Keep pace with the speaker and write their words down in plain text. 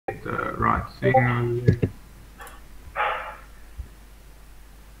the right thing over there.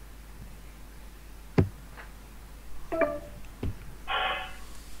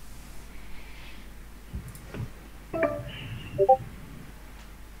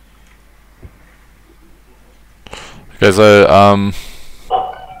 Okay, so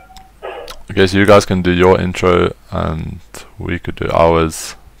I guess you guys can do your intro and we could do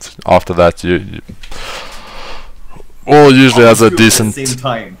ours. After that, you all usually has a decent. At the same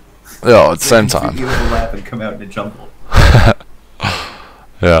time. Yeah, at the same time. You overlap and come out in a jumble.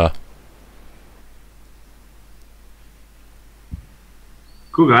 Yeah.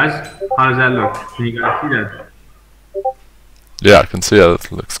 Cool, guys. How does that look? Can you guys see that? Yeah, I can see it.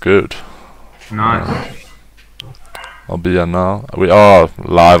 It looks good. Nice. I'll be here now. We are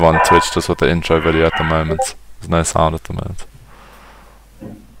live on Twitch just with the intro video at the moment. There's no sound at the moment.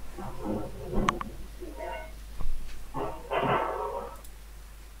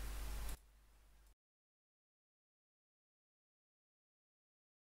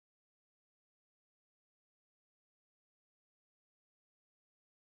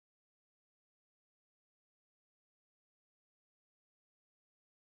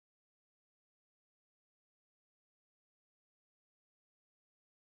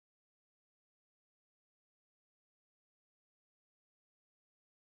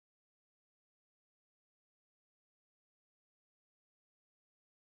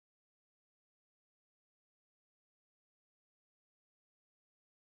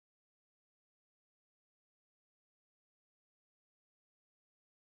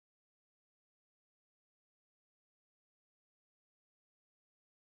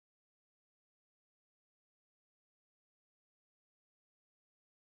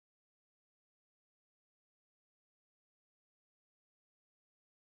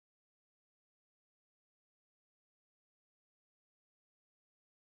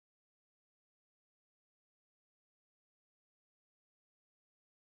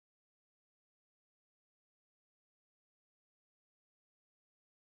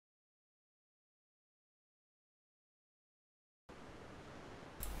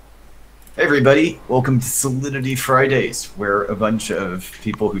 Hey everybody, welcome to Solidity Fridays, where a bunch of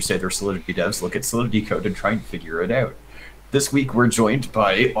people who say they're Solidity devs look at Solidity code and try and figure it out. This week we're joined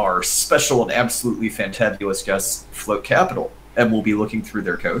by our special and absolutely fantabulous guest, Float Capital, and we'll be looking through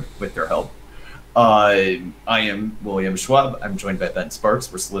their code with their help. I am William Schwab. I'm joined by Ben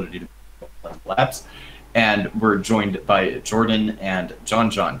Sparks. We're Solidity Labs, and we're joined by Jordan and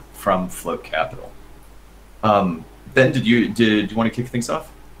John from Float Capital. Ben, did you want to kick things off?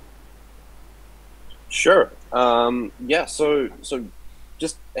 Sure. Yeah. So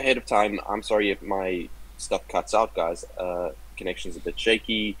just ahead of time, I'm sorry if my stuff cuts out, guys. Connection's a bit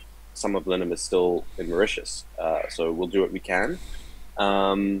shaky. Some of Linum is still in Mauritius, so we'll do what we can.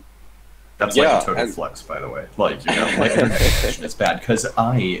 That's like a total flex, by the way. Like, you know, like connection is bad because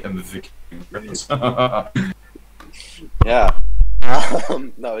I am victorious. Yeah.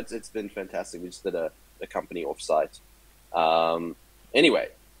 No, it's been fantastic. We just did a company offsite. Anyway,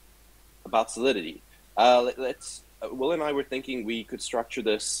 about Solidity. Will and I were thinking we could structure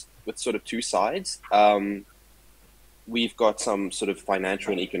this with sort of two sides. We've got some sort of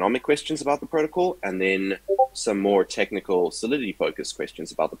financial and economic questions about the protocol, and then some more technical Solidity-focused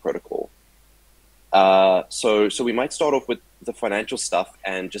questions about the protocol. So we might start off with the financial stuff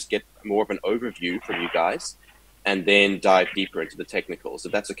and just get more of an overview from you guys, and then dive deeper into the technicals,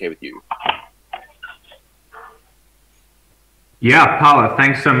 if that's okay with you. Yeah, Paula,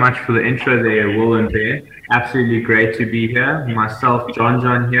 thanks so much for the intro there, Will and Bear. Absolutely great to be here. Myself,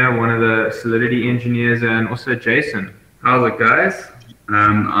 John here, one of the Solidity engineers, and also Jason. How's it, guys?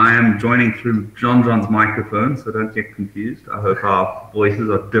 I am joining through John's microphone, so don't get confused. I hope our voices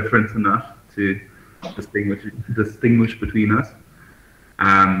are different enough to distinguish between us.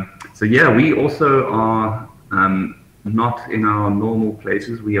 So yeah, we also are not in our normal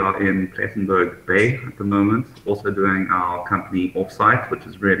places. We are in Plettenberg Bay at the moment, also doing our company offsite, which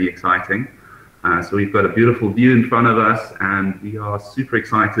is really exciting. So we've got a beautiful view in front of us, and we are super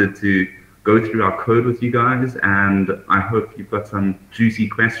excited to go through our code with you guys, and I hope you've got some juicy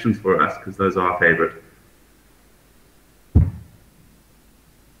questions for us, because those are our favorite.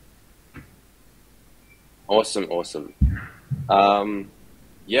 Awesome.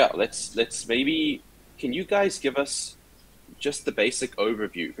 Yeah, let's maybe, can you guys give us just the basic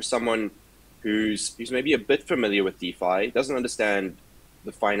overview for someone who's maybe a bit familiar with DeFi, doesn't understand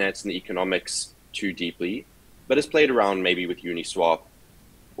the finance and the economics too deeply, but has played around maybe with Uniswap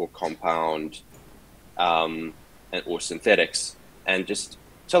or Compound or synthetics, and just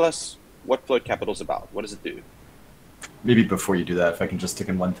tell us what Float Capital's about. What does it do? maybe before you do that, if I can just stick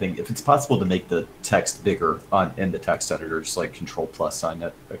in one thing, if it's possible to make the text bigger in the text editors, like Control Plus on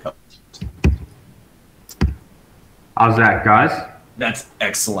it. How's that, guys? That's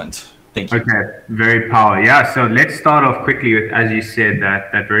excellent. Thank you. Okay, very power. Yeah, so let's start off quickly with, as you said,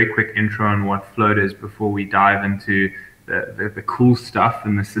 that very quick intro on what Float is before we dive into the cool stuff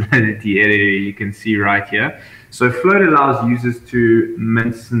in the Solidity editor you can see right here. So Float allows users to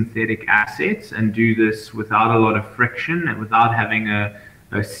mint synthetic assets and do this without a lot of friction and without having a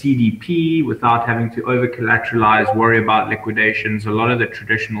CDP, without having to over-collateralize, worry about liquidations, a lot of the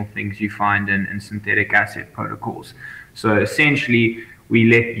traditional things you find in synthetic asset protocols. So essentially, we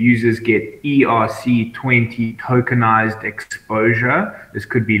let users get ERC20 tokenized exposure. This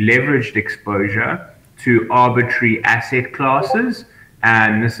could be leveraged exposure to arbitrary asset classes.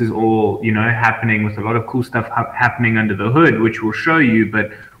 And this is all, you know, happening with a lot of cool stuff happening under the hood, which we'll show you.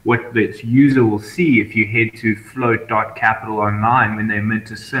 But what this user will see if you head to float.capital online when they mint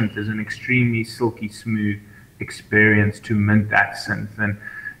a synth is an extremely silky smooth experience to mint that synth. And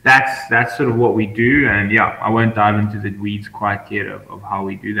that's sort of what we do. And yeah, I won't dive into the weeds quite yet of how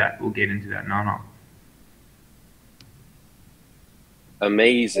we do that. We'll get into that now.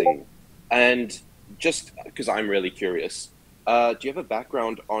 Amazing. And just because I'm really curious, do you have a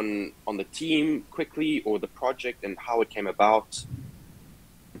background on the team quickly, or the project and how it came about?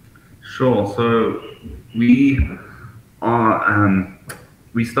 Sure. So we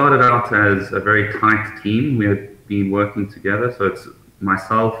started out as a very tight team. We had been working together. So it's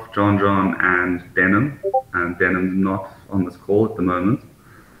myself, John, and Denim. And Denim's not on this call at the moment.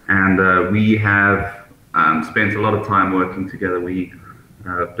 And we have spent a lot of time working together. We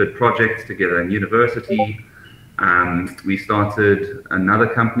did projects together in university. We started another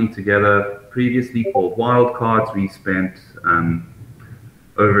company together previously called Wildcards. We spent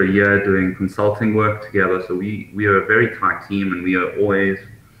over a year doing consulting work together. So we are a very tight team, and we are always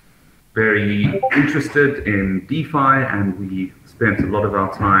very interested in DeFi, and we spent a lot of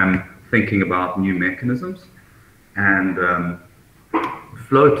our time thinking about new mechanisms. And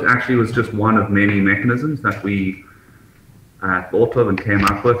Float actually was just one of many mechanisms that we thought of and came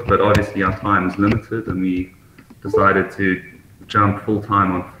up with, but obviously our time is limited, and we decided to jump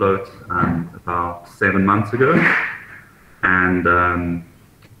full-time on Float about 7 months ago. And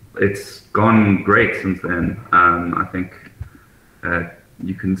it's gone great since then. I think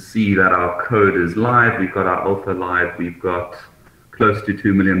you can see that our code is live. We've got our alpha live. We've got close to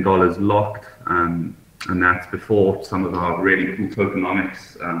 $2 million locked, and that's before some of our really cool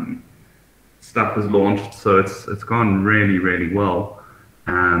tokenomics stuff is launched. So it's gone really, really well.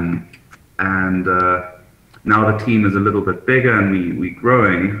 And now the team is a little bit bigger, and we're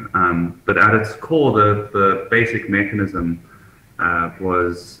growing. But at its core, the basic mechanism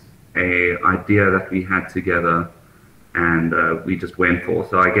was an idea that we had together, and we just went for.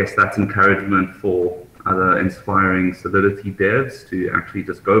 So I guess that's encouragement for other inspiring Solidity devs to actually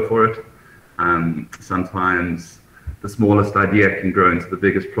just go for it. Sometimes the smallest idea can grow into the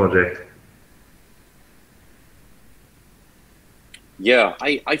biggest project. Yeah,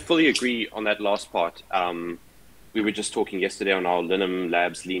 I fully agree on that last part. We were just talking yesterday on our Linum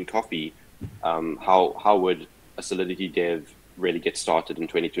Labs Lean Coffee, how would a Solidity dev really get started in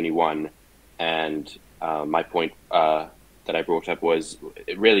 2021? And my point that I brought up was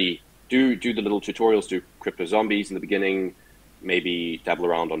really do the little tutorials, do crypto zombies in the beginning, maybe dabble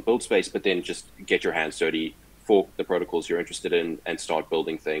around on build space, but then just get your hands dirty, fork the protocols you're interested in, and start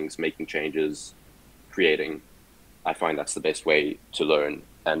building things, making changes, creating. I find that's the best way to learn,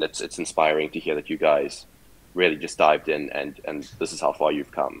 and it's inspiring to hear that you guys really just dived in, and this is how far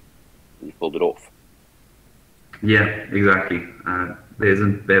you've come. You've pulled it off. Yeah, exactly. There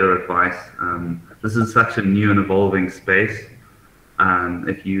isn't better advice. This is such a new and evolving space.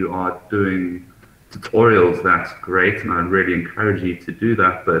 If you are doing tutorials, that's great, and I really encourage you to do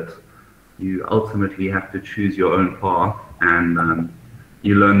that, but you ultimately have to choose your own path, and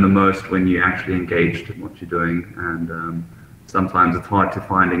you learn the most when you actually engaged in what you're doing. And sometimes it's hard to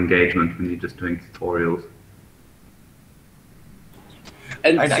find engagement when you're just doing tutorials.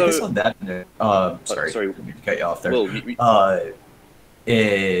 And I so, guess on that note, sorry, let me cut you off there. Well,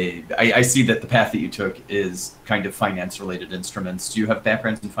 I see that the path that you took is kind of finance-related instruments. Do you have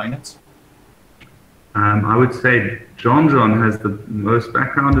backgrounds in finance? I would say John has the most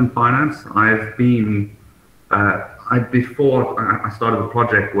background in finance. I've been, before I started the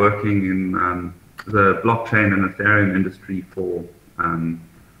project, working in the blockchain and Ethereum industry for,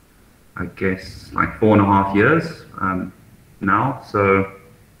 I guess, like 4.5 years now. So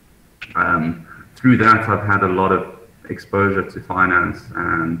through that, I've had a lot of exposure to finance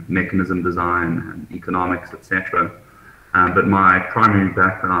and mechanism design and economics, etc. But my primary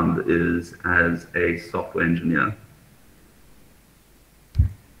background is as a software engineer.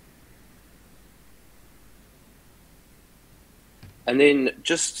 And then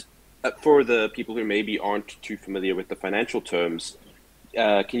just for the people who maybe aren't too familiar with the financial terms,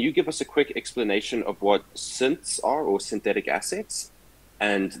 can you give us a quick explanation of what synths are, or synthetic assets,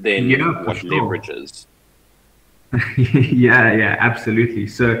 and then what leverage is? Yeah, absolutely.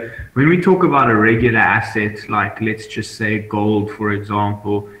 So when we talk about a regular asset, like let's just say gold, for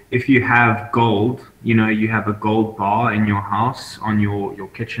example, if you have gold, you have a gold bar in your house on your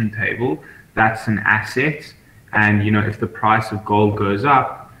kitchen table, that's an asset. And, if the price of gold goes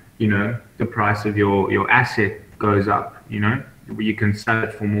up, the price of your asset goes up, you can sell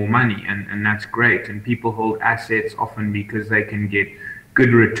it for more money, and that's great. And people hold assets often because they can get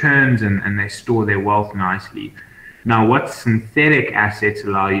good returns and they store their wealth nicely. Now, what synthetic assets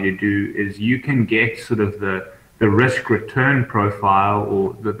allow you to do is you can get sort of the risk return profile,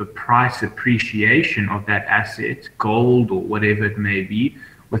 or the price appreciation of that asset, gold or whatever it may be,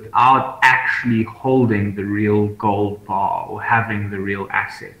 without actually holding the real gold bar or having the real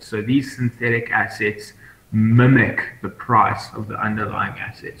asset. So these synthetic assets mimic the price of the underlying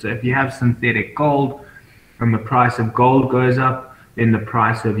asset. So if you have synthetic gold and the price of gold goes up, then the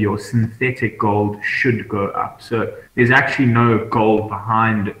price of your synthetic gold should go up. So there's actually no gold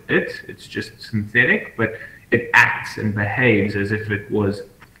behind it. It's just synthetic, but it acts and behaves as if it was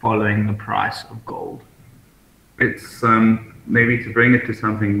following the price of gold. It's maybe to bring it to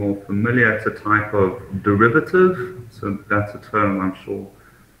something more familiar, it's a type of derivative. So that's a term I'm sure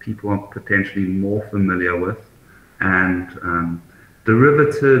people are potentially more familiar with. And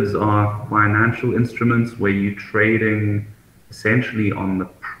derivatives are financial instruments where you're trading essentially on the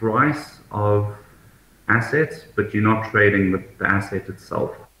price of assets, but you're not trading the asset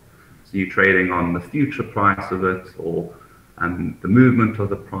itself. So you're trading on the future price of it, or the movement of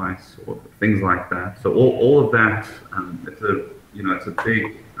the price, or things like that. So all of that,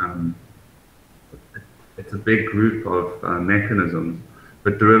 it's a big group of mechanisms.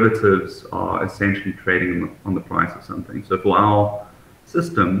 But derivatives are essentially trading on the price of something. So for our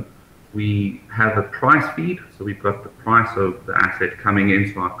system, we have a price feed, so we've got the price of the asset coming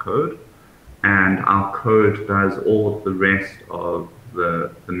into our code, and our code does all of the rest of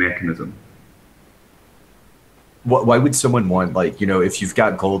the mechanism. Why would someone want, if you've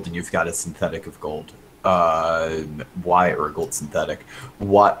got gold and you've got a synthetic of gold, or a gold synthetic,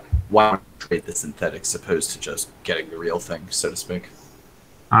 why trade the synthetic as opposed to just getting the real thing, so to speak?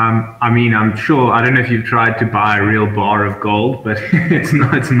 I'm sure, I don't know if you've tried to buy a real bar of gold, but it's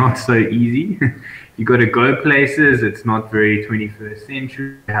not so easy. You got to go places. It's not very 21st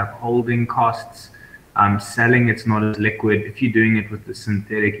century. You have holding costs. Selling, it's not as liquid. If you're doing it with the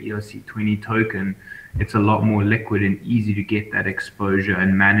synthetic ERC20 token, it's a lot more liquid and easy to get that exposure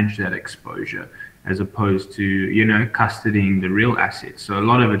and manage that exposure, as opposed to, custodying the real assets. So a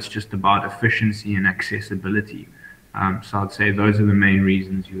lot of it's just about efficiency and accessibility. So I'd say those are the main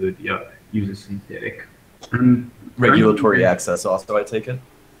reasons you would use a synthetic. And regulatory access also, I take it?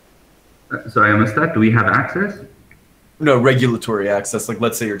 Sorry, I missed that. Do we have access? No, regulatory access. Like,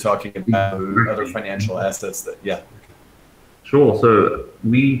 let's say you're talking about other financial assets that, yeah. Sure. So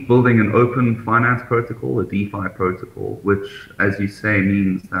we building an open finance protocol, a DeFi protocol, which, as you say,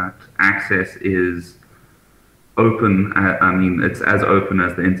 means that access is open. It's as open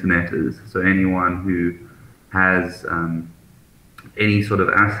as the internet is. So anyone who has any sort of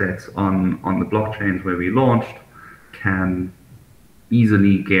assets on the blockchains where we launched can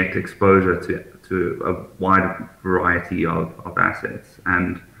easily get exposure to a wide variety of assets.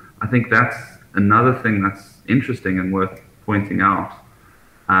 And I think that's another thing that's interesting and worth pointing out.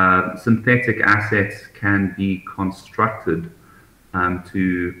 Synthetic assets can be constructed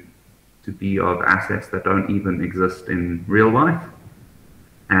to be of assets that don't even exist in real life.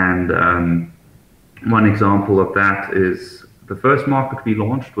 And one example of that is the first market we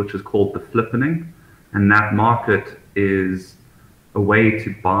launched, which is called the flippening. And that market is a way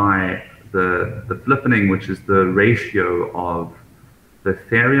to buy the flippening, which is the ratio of the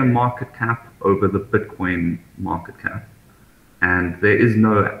Ethereum market cap over the Bitcoin market cap. And there is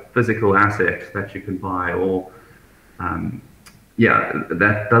no physical asset that you can buy, or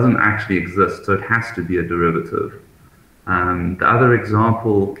that doesn't actually exist. So it has to be a derivative. The other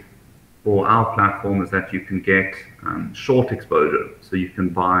example for our platform is that you can get short exposure. So you can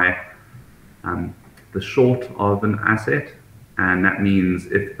buy the short of an asset, and that means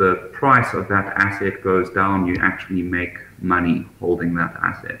if the price of that asset goes down, you actually make money holding that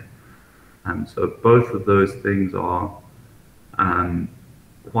asset. So both of those things are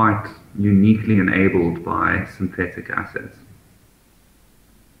quite uniquely enabled by synthetic assets.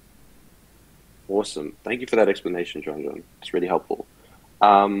 Awesome. Thank you for that explanation, John. It's really helpful.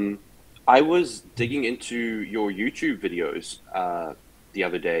 I was digging into your YouTube videos the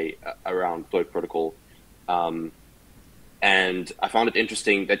other day around Float Protocol, and I found it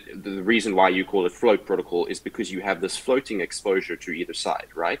interesting that the reason why you call it Float Protocol is because you have this floating exposure to either side,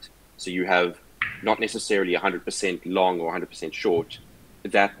 right? So you have not necessarily 100% long or 100% short.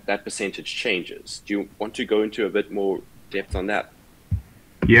 That percentage changes. Do you want to go into a bit more depth on that?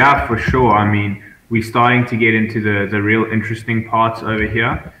 Yeah, for sure. I mean, we're starting to get into the real interesting parts over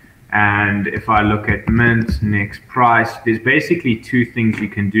here. And if I look at mint, next price, there's basically two things you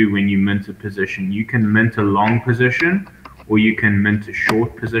can do when you mint a position. You can mint a long position, or you can mint a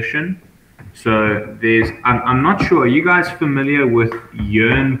short position. So I'm not sure, are you guys familiar with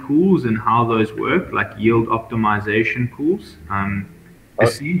yearn pools and how those work, like yield optimization pools?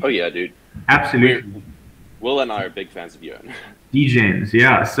 Oh yeah, dude. Absolutely. Will and I are big fans of yearn. Degens,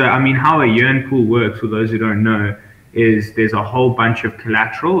 yeah. So, I mean, how a yearn pool works, for those who don't know, is there's a whole bunch of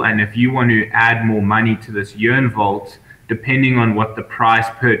collateral, and if you want to add more money to this yearn vault, depending on what the price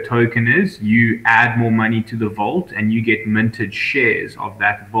per token is, you add more money to the vault and you get minted shares of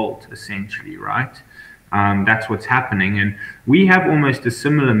that vault, essentially, right? That's what's happening. And we have almost a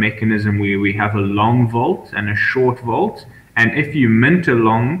similar mechanism where we have a long vault and a short vault. And if you mint a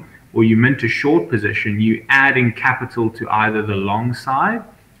long or you mint a short position, you add in capital to either the long side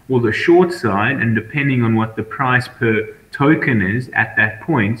or the short side. And depending on what the price per token is at that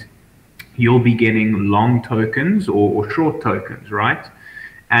point, you'll be getting long tokens or short tokens, right?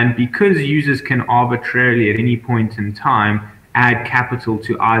 And because users can arbitrarily at any point in time add capital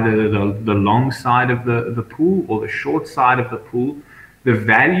to either the long side of the pool or the short side of the pool, the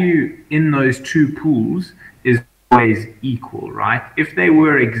value in those two pools is always equal, right? If they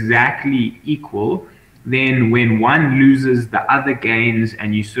were exactly equal, then when one loses, the other gains,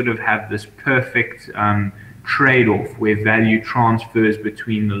 and you sort of have this perfect trade-off where value transfers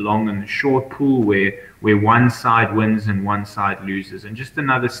between the long and the short pool, where one side wins and one side loses. And just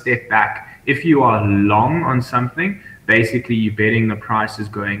another step back, if you are long on something, basically you're betting the price is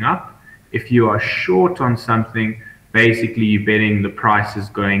going up. If you are short on something, basically you're betting the price is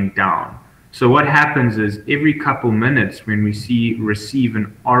going down. So what happens is every couple minutes when we receive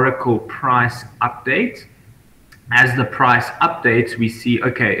an Oracle price update, as the price updates, we see,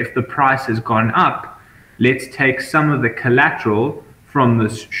 okay, if the price has gone up, let's take some of the collateral from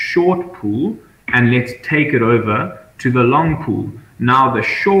this short pool and let's take it over to the long pool. Now the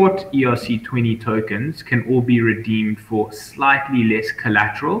short ERC20 tokens can all be redeemed for slightly less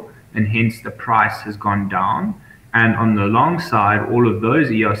collateral, and hence the price has gone down. And on the long side, all of those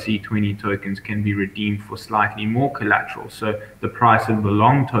ERC20 tokens can be redeemed for slightly more collateral. So the price of the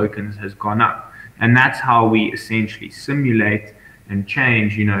long tokens has gone up. And that's how we essentially simulate and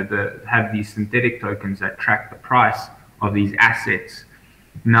change, have these synthetic tokens that track the price of these assets.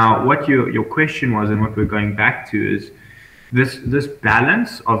 Now, what your question was, and what we're going back to, is this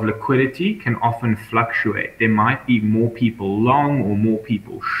balance of liquidity can often fluctuate. There might be more people long or more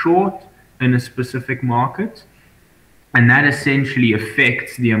people short in a specific market, and that essentially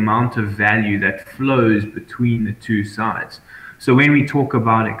affects the amount of value that flows between the two sides. So when we talk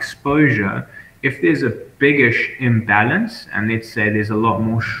about exposure, if there's a biggish imbalance, and let's say there's a lot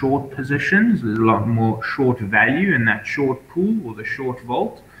more short positions, there's a lot more short value in that short pool or the short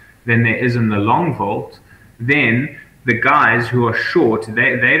vault than there is in the long vault, then the guys who are short,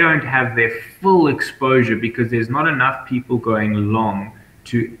 they don't have their full exposure because there's not enough people going long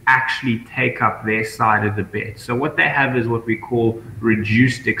to actually take up their side of the bet. So what they have is what we call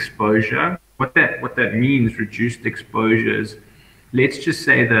reduced exposure. What that means, reduced exposure, is, let's just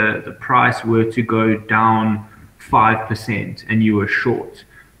say the price were to go down 5% and you were short.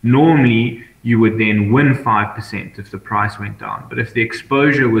 Normally, you would then win 5% if the price went down. But if the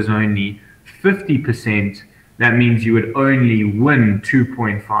exposure was only 50%, that means you would only win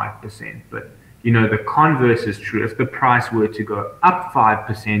 2.5%. But the converse is true. If the price were to go up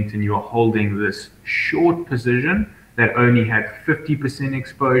 5% and you're holding this short position that only had 50%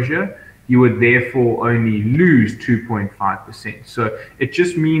 exposure, you would therefore only lose 2.5%. So it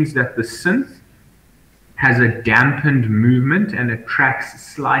just means that the synth has a dampened movement and it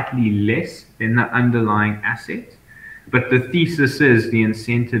tracks slightly less than the underlying asset. But the thesis is the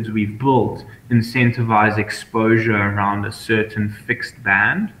incentives we've built incentivize exposure around a certain fixed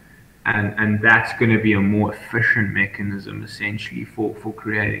band. And that's going to be a more efficient mechanism essentially for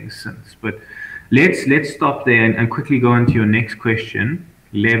creating synths. But let's stop there and quickly go into your next question.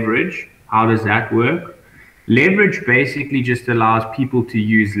 Leverage. How does that work? Leverage basically just allows people to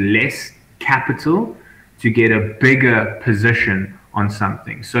use less capital to get a bigger position on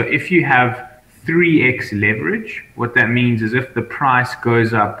something. So if you have 3x leverage, what that means is if the price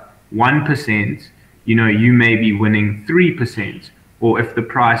goes up 1%, you may be winning 3%. Or if the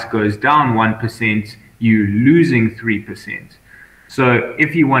price goes down 1%, you're losing 3%. So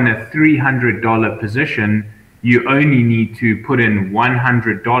if you want a $300 position, you only need to put in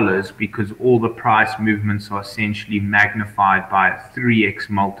 $100 because all the price movements are essentially magnified by a 3x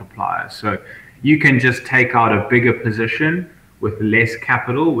multiplier. So you can just take out a bigger position with less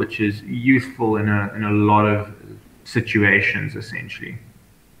capital, which is useful in a lot of situations, essentially.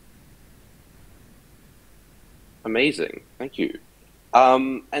 Amazing, thank you.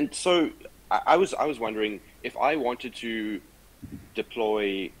 And so I was wondering if I wanted to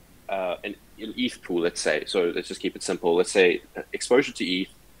deploy an ETH pool, let's say. So let's just keep it simple. Let's say exposure to ETH,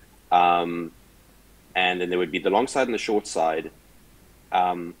 and then there would be the long side and the short side.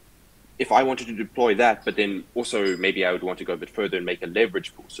 If I wanted to deploy that, but then also maybe I would want to go a bit further and make a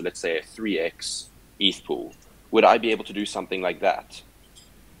leverage pool. So let's say a 3x ETH pool. Would I be able to do something like that?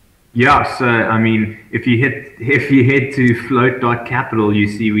 Yeah, so I mean, if you head to float.capital, you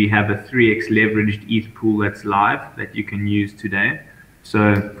see we have a 3x leveraged ETH pool that's live that you can use today.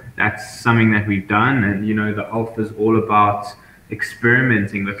 So that's something that we've done, and the alpha is all about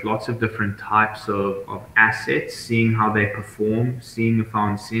experimenting with lots of different types of assets, seeing how they perform, seeing if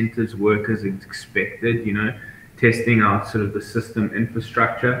our incentives work as expected, testing out sort of the system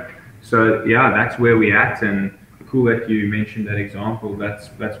infrastructure. So yeah, that's where we're at, and cool that you mentioned that example. That's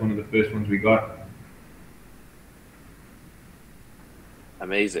one of the first ones we got.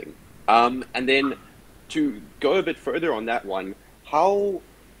 Amazing. And then to go a bit further on that one, how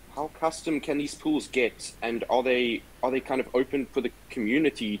custom can these pools get, and are they kind of open for the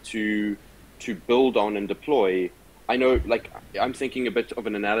community to build on and deploy? I know, like, I'm thinking a bit of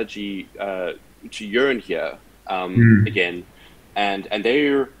an analogy to Yearn here again, and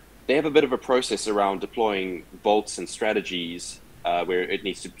they have a bit of a process around deploying vaults and strategies where it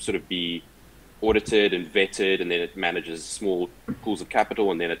needs to sort of be audited and vetted, and then it manages small pools of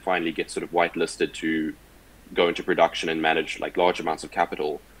capital, and then it finally gets sort of whitelisted to go into production and manage like large amounts of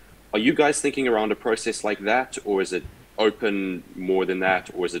capital. Are you guys thinking around a process like that, or is it open more than that,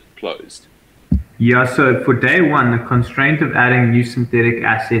 or is it closed? Yeah, so for day one, the constraint of adding new synthetic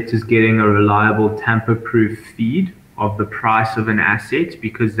assets is getting a reliable tamper-proof feed of the price of an asset,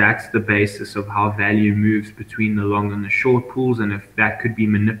 because that's the basis of how value moves between the long and the short pools, and if that could be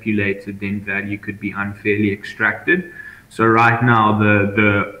manipulated, then value could be unfairly extracted. So right now,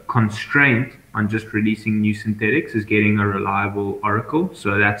 the constraint on just releasing new synthetics is getting a reliable oracle.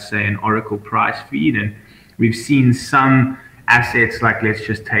 So that's, say, an oracle price feed. And we've seen some assets, like let's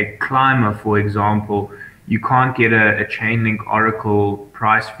just take Climber, for example. You can't get a Chainlink oracle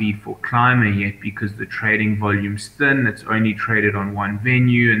price feed for Climber yet because the trading volume's thin. It's only traded on one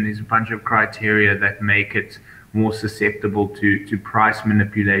venue, and there's a bunch of criteria that make it more susceptible to price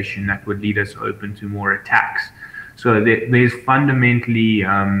manipulation that would lead us open to more attacks. So there's fundamentally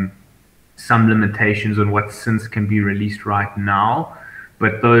some limitations on what synths can be released right now,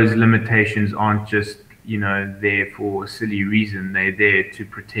 but those limitations aren't just there for a silly reason. They're there to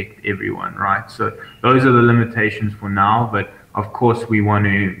protect everyone, right? So those are the limitations for now, but of course we want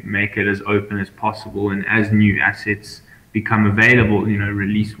to make it as open as possible, and as new assets become available,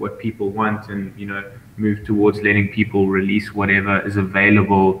 release what people want, and move towards letting people release whatever is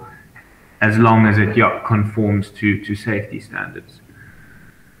available, as long as it conforms to safety standards.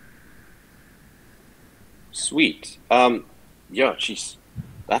 Sweet. Yeah, geez,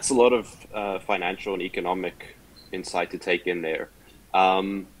 that's a lot of financial and economic insight to take in there.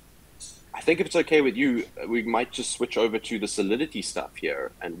 I think if it's okay with you, we might just switch over to the Solidity stuff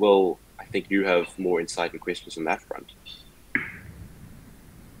here, and Will, I think you have more insight and questions on that front.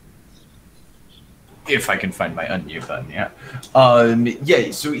 If I can find my unmute button, yeah.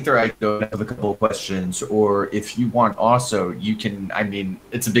 Yeah, so either I go have a couple of questions, or if you want also, you can, I mean,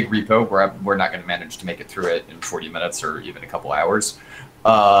 it's a big repo. We're not going to manage to make it through it in 40 minutes or even a couple hours.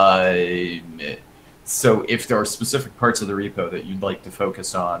 So if there are specific parts of the repo that you'd like to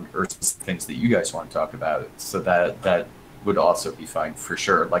focus on, or specific things that you guys want to talk about, so that would also be fine for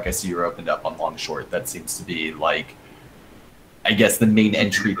sure. Like I see you're opened up on LongShort. That seems to be like, I guess, the main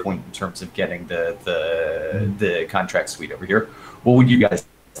entry point in terms of getting the contract suite over here. What would you guys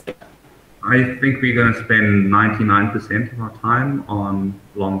think? I think we're going to spend 99% of our time on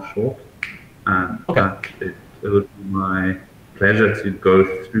LongShort. Okay. It would be my pleasure to go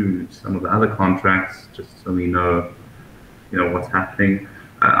through some of the other contracts just so we know, what's happening.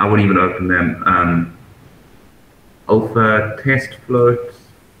 I wouldn't even open them. alpha test float.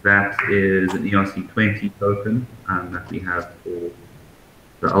 That is an ERC20 token that we have for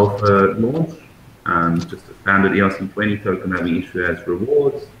the alpha launch. Just a standard ERC20 token that we issue as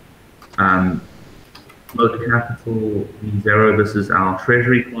rewards. Float capital V0. This is our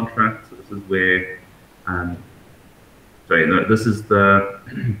treasury contract. So this is where, sorry, no, this is the,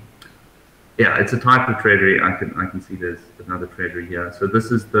 yeah, it's a type of treasury. I can see there's another treasury here. So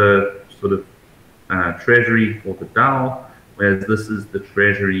this is the sort of treasury for the DAO, whereas this is the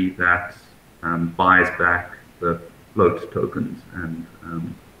treasury that buys back the float tokens, and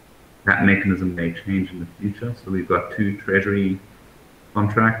that mechanism may change in the future. So we've got two treasury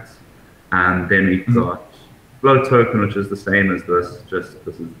contracts, and then we've got float token, which is the same as this, just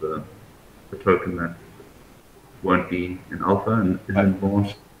this is the token that won't be in alpha and isn't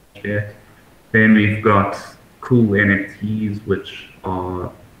launched yet. Then we've got cool NFTs, which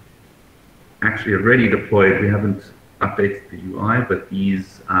are actually already deployed. We haven't updated the UI, but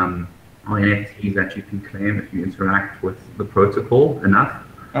these are NFTs that you can claim if you interact with the protocol enough.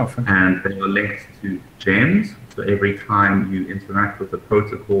 Oh, fantastic. And they are linked to gems. So every time you interact with the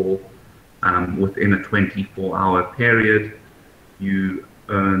protocol within a 24-hour period, you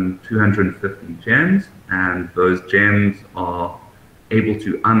earn 250 gems, and those gems are able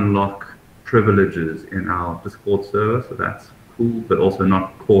to unlock privileges in our Discord server. So that's cool, but also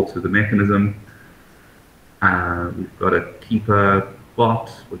not core to the mechanism. We've got a keeper bot,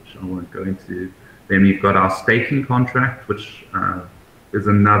 which I won't go into. Then we've got our staking contract, which is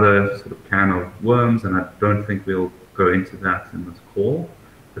another sort of can of worms, and I don't think we'll go into that in this call.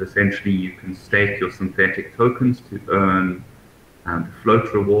 But essentially, you can stake your synthetic tokens to earn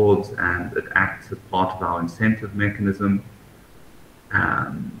float rewards, and it acts as part of our incentive mechanism.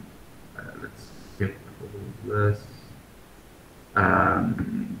 Let's skip all this.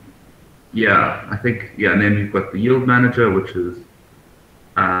 Yeah, I think, yeah, and then we've got the yield manager, which is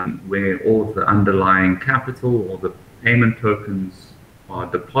where all of the underlying capital or the payment tokens are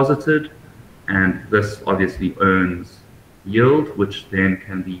deposited, and this obviously earns yield, which then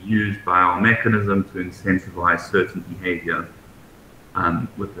can be used by our mechanism to incentivize certain behavior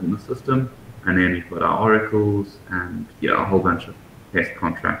within the system. And then we've got our oracles and, yeah, a whole bunch of test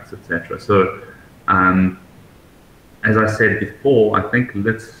contracts, etc. So as I said before, I think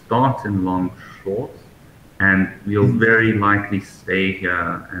let's start in LongShort, and we'll very likely stay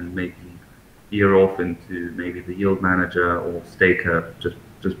here and maybe veer off into maybe the yield manager or staker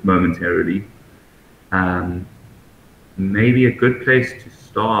just momentarily. Maybe a good place to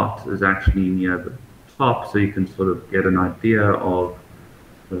start is actually near the top, so you can sort of get an idea of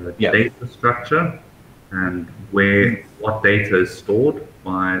the data structure and what data is stored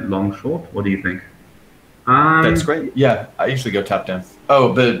by LongShort. What do you think? That's great. Yeah, I usually go top down.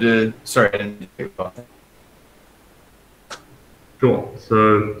 Oh, but sorry, I didn't think about that. Sure.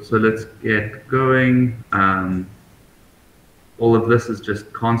 So let's get going. All of this is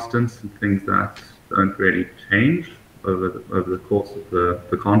just constants and things that don't really change over the course of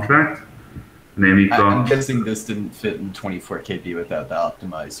the contract. And then we've got. I'm guessing this didn't fit in 24 KB without the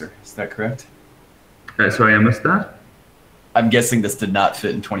optimizer. Is that correct? Sorry, I missed that. I'm guessing this did not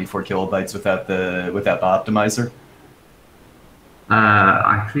fit in 24 kilobytes without the optimizer.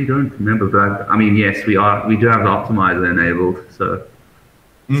 I actually don't remember, but I mean, yes, we do have the optimizer enabled. So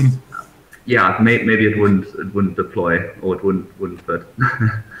yeah, maybe it wouldn't deploy, or it wouldn't fit.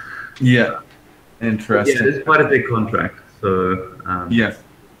 Yeah, interesting. Yeah, it's quite a big contract. So yeah,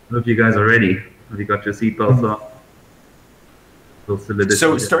 I hope you guys are ready. Have you got your seatbelts on?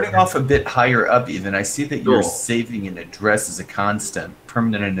 So starting off a bit higher up even, I see that you're saving an address as a constant,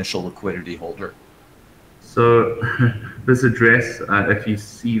 permanent initial liquidity holder. So this address, if you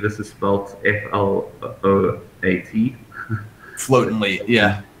see, this is spelled FLOAT. Floatantly,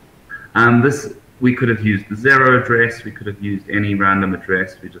 yeah. This, we could have used the 0 address, we could have used any random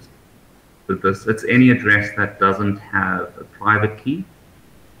address, we just did this. It's any address that doesn't have a private key.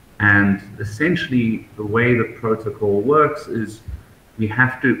 And essentially, the way the protocol works is we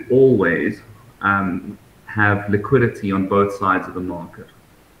have to always have liquidity on both sides of the market.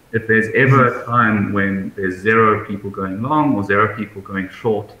 If there's ever a time when there's 0 people going long or 0 people going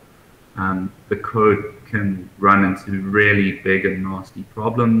short, the code can run into really big and nasty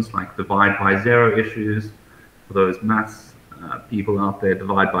problems like divide by 0 issues. For those maths people out there,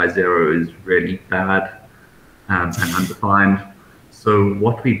 divide by 0 is really bad and undefined. So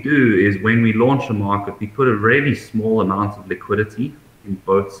what we do is when we launch a market, we put a really small amount of liquidity in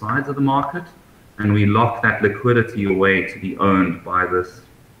both sides of the market, and we lock that liquidity away to be owned by this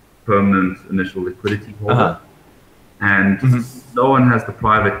permanent initial liquidity holder. And no one has the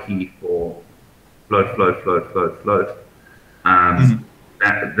private key for float, float, float, float, float.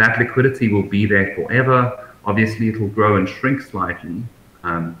 That liquidity will be there forever. Obviously, it will grow and shrink slightly,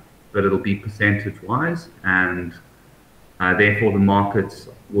 but it'll be percentage-wise, and therefore the markets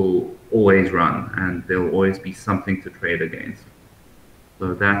will always run, and there will always be something to trade against.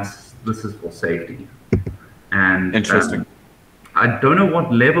 So this is for safety. And interesting. I don't know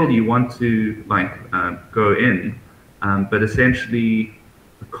what level you want to go in, but essentially,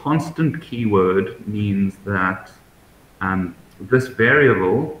 the constant keyword means that this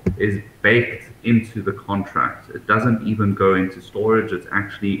variable is baked into the contract. It doesn't even go into storage. It's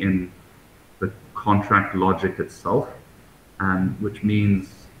actually in the contract logic itself, which means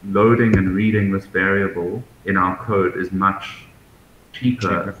loading and reading this variable in our code is much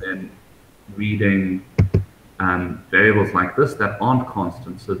cheaper than reading variables like this that aren't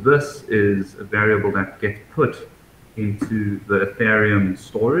constant. So this is a variable that gets put into the Ethereum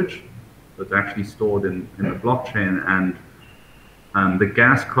storage. So it's actually stored in the blockchain, and the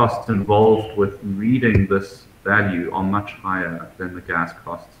gas costs involved with reading this value are much higher than the gas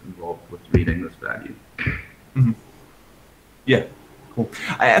costs involved with reading this value. Yeah, cool.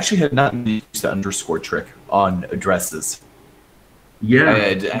 I actually had not used the underscore trick on addresses. Yeah,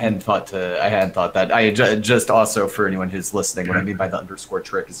 I hadn't thought that. I just also, for anyone who's listening, what I mean by the underscore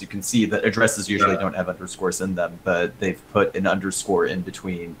trick is you can see that addresses usually don't have underscores in them, but they've put an underscore in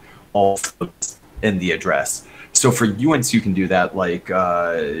between all floats in the address. So for UNs, you can do that like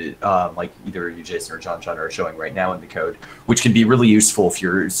either you, Jason, or John are showing right now in the code, which can be really useful if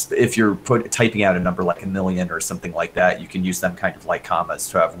you're typing out a number like 1 million or something like that. You can use them kind of like commas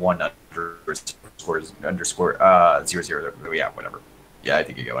to have one underscore 00. Yeah, whatever. Yeah, I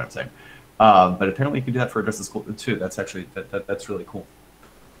think you get what I'm saying. But apparently you can do that for addresses too. That's actually that's really cool.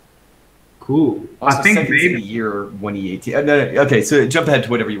 Cool. Also, I think maybe year 2018. Okay, so jump ahead to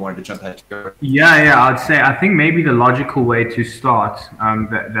whatever you wanted to jump ahead to. Yeah, I'd say I think maybe the logical way to start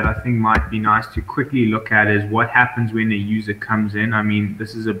that I think might be nice to quickly look at is what happens when a user comes in. I mean,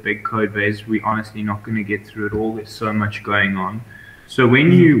 this is a big code base. We're honestly not going to get through it all. There's so much going on. So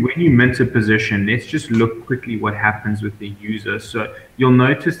when you mint a position, let's just look quickly what happens with the user. So you'll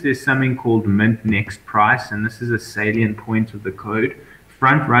notice there's something called mint next price, and this is a salient point of the code.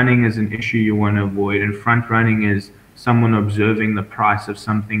 Front running is an issue you want to avoid, and front running is someone observing the price of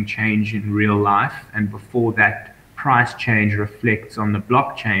something change in real life, and before that price change reflects on the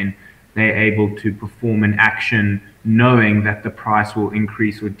blockchain, they're able to perform an action knowing that the price will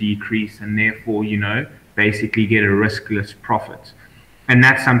increase or decrease, and therefore, basically get a riskless profit. And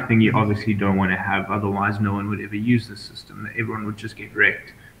that's something you obviously don't want to have, otherwise no one would ever use the system. Everyone would just get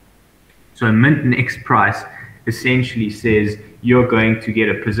wrecked. So mint next price essentially says you're going to get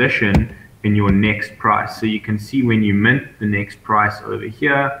a position in your next price. So you can see when you mint the next price over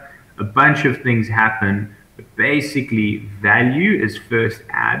here, a bunch of things happen, but basically value is first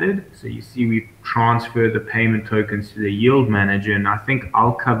added. So you see we transfer the payment tokens to the yield manager, and I think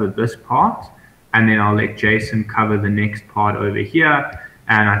I'll cover this part, and then I'll let Jason cover the next part over here.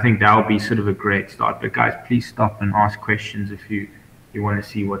 And I think that'll be sort of a great start. But guys, please stop and ask questions if you want to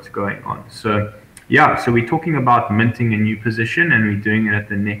see what's going on. So yeah, so we're talking about minting a new position, and we're doing it at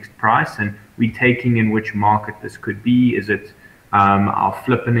the next price, and we're taking in which market this could be. Is it our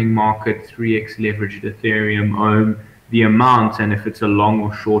flippening market, 3x leveraged Ethereum, OHM, the amount, and if it's a long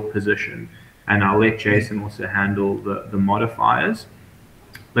or short position. And I'll let Jason also handle the modifiers.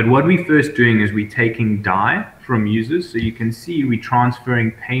 But what we're first doing is we're taking DAI from users. So you can see we're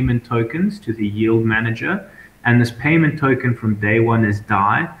transferring payment tokens to the yield manager, and this payment token from day one is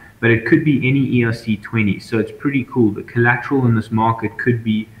DAI, but it could be any ERC20. So it's pretty cool. The collateral in this market could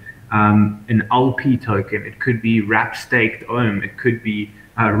be an LP token. It could be wrapped staked OHM. It could be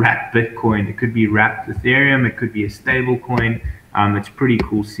wrapped Bitcoin. It could be wrapped Ethereum. It could be a stable coin. It's pretty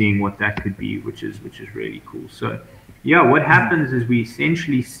cool seeing what that could be, which is really cool. So yeah, what happens is we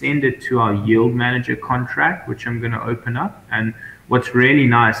essentially send it to our yield manager contract, which I'm going to open up. And what's really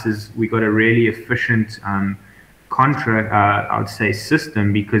nice is we got a really efficient contract, I would say,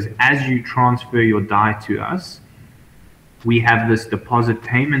 system, because as you transfer your DAI to us, we have this deposit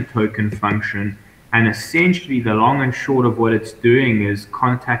payment token function, and essentially the long and short of what it's doing is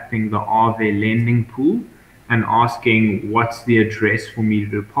contacting the Aave lending pool and asking what's the address for me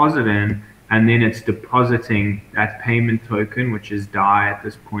to deposit in, and then it's depositing that payment token, which is DAI at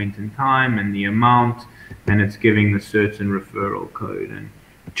this point in time, and the amount, and it's giving the certain referral code. And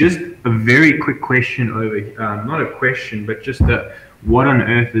just a very quick question over here, not a question, but just what on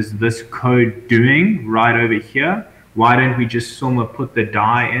earth is this code doing right over here? Why don't we just somewhere put the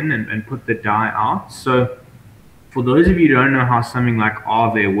DAI in and put the DAI out? So For those of you who don't know how something like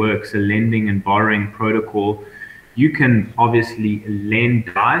Aave works, a lending and borrowing protocol, you can obviously lend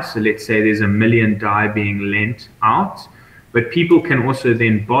DAI. So let's say there's 1 million DAI being lent out, but people can also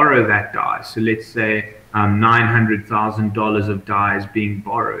then borrow that DAI. So let's say $900,000 of DAI is being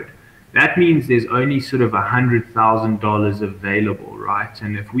borrowed. That means there's only sort of $100,000 available, right?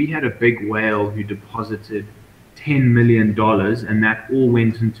 And if we had a big whale who deposited $10 million and that all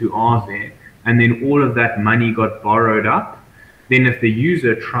went into Aave, and then all of that money got borrowed up, then if the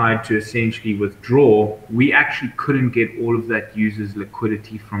user tried to essentially withdraw, we actually couldn't get all of that user's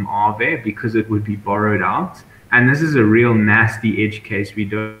liquidity from Aave because it would be borrowed out. And this is a real nasty edge case we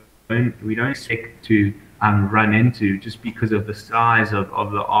don't expect to run into just because of the size of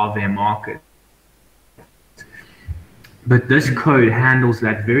the Aave market. But this code handles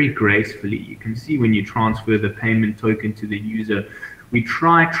that very gracefully. You can see when you transfer the payment token to the user, we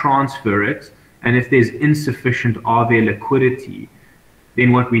try transfer it, and if there's insufficient Aave liquidity,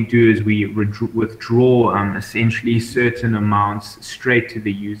 then what we do is we withdraw essentially certain amounts straight to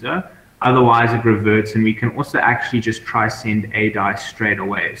the user. Otherwise, it reverts, and we can also actually just try send a DAI straight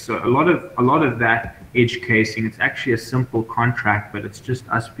away. So a lot of that edge casing, it's actually a simple contract, but it's just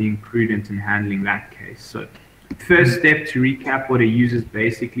us being prudent in handling that case. So first step, to recap what a user is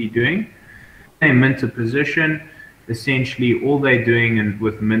basically doing, they mint a position. Essentially, all they're doing and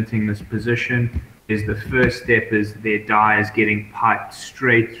with minting this position is the first step is their DAI is getting piped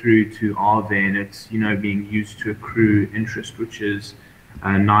straight through to Aave, and it's being used to accrue interest, which is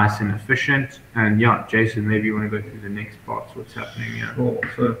nice and efficient. And yeah, Jason, maybe you want to go through the next parts. What's happening here? Sure.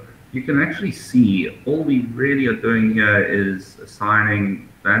 So you can actually see all we really are doing here is assigning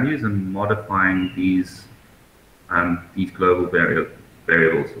values and modifying these global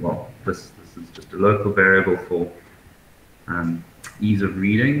variables. Well, this is just a local variable for ease of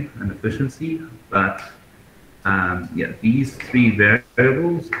reading and efficiency, but yeah, these three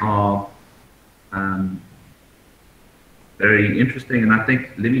variables are very interesting. And I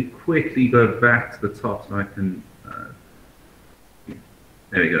think, let me quickly go back to the top so I can,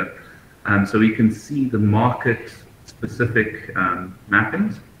 there we go. So we can see the market specific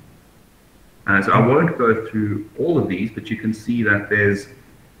mappings. So I won't go through all of these, but you can see that there's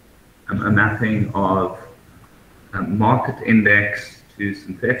a mapping of market index to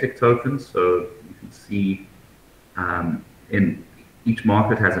synthetic tokens. So you can see in each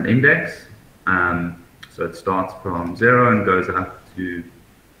market has an index. So it starts from 0 and goes up to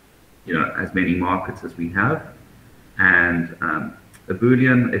as many markets as we have. And a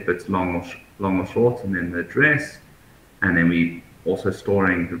Boolean if it's long or short, and then the address. And then we also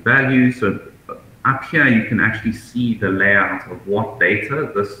storing the value. So up here you can actually see the layout of what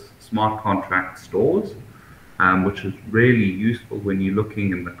data this smart contract stores, which is really useful when you're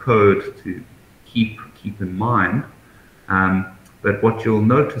looking in the code to keep in mind. But what you'll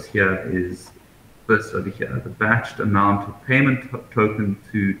notice here is this over here, the batched amount of payment token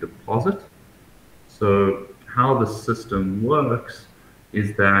to deposit. So how the system works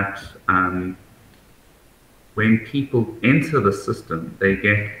is that when people enter the system, they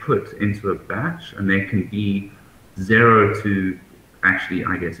get put into a batch, and there can be 0 to actually,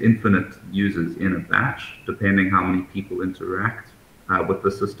 I guess, infinite users in a batch, depending how many people interact with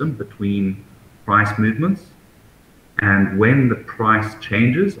the system between price movements. And when the price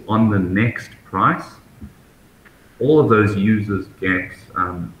changes on the next price, all of those users get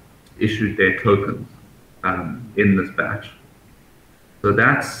issued their tokens in this batch. So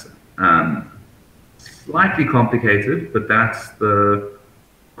that's slightly complicated, but that's the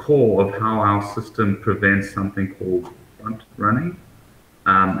core of how our system prevents something called front running.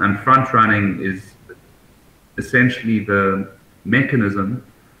 And front running is essentially the mechanism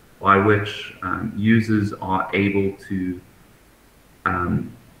by which users are able to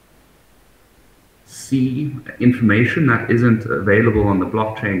see information that isn't available on the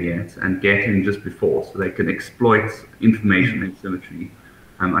blockchain yet and get in just before, so they can exploit information asymmetry.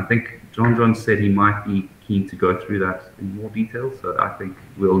 I think John said he might be keen to go through that in more detail, so I think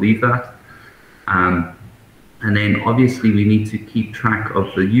we'll leave that. And then obviously we need to keep track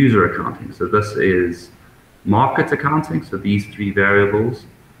of the user accounting. So this is market accounting, so these three variables.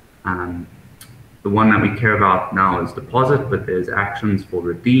 The one that we care about now is deposit, but there's actions for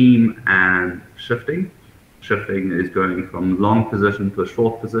redeem and shifting. Shifting is going from long position to a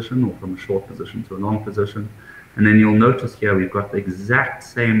short position, or from a short position to a long position. And then you'll notice here we've got the exact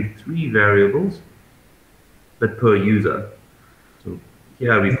same three variables, but per user. So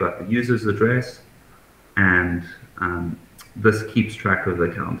here we've got the user's address, and this keeps track of the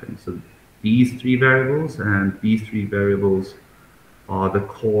accounting. So these three variables and these three variables are the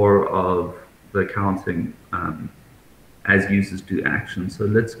core of the accounting as users do actions. So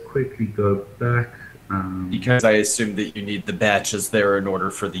let's quickly go back. Because I assume that you need the batches there in order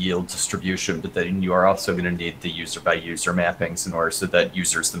for the yield distribution, but then you are also going to need the user-by-user mappings in order so that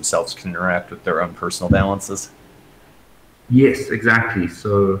users themselves can interact with their own personal balances. Yes, exactly.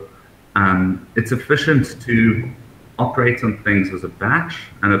 So it's efficient to operate on things as a batch,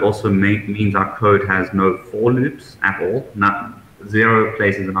 and it also means our code has no for loops at all. Zero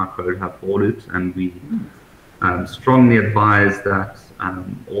places in our code have for loops, and we strongly advise that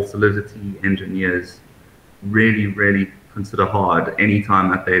all Solidity engineers really consider hard any time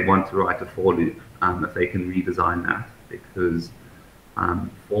that they want to write a for loop, if they can redesign that, because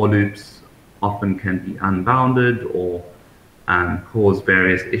for loops often can be unbounded or cause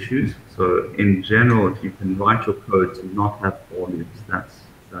various issues. So in general, if you can write your code to not have for loops, that's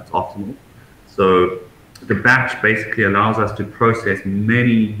optimal. So the batch basically allows us to process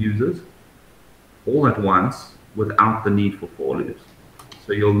many users all at once without the need for for loops.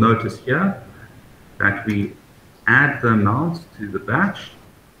 So you'll notice here that we add the amount to the batch,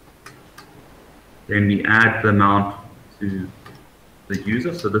 then we add the amount to the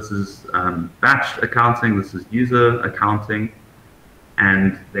user. So this is batch accounting, this is user accounting,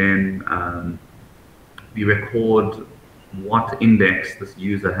 and then we record what index this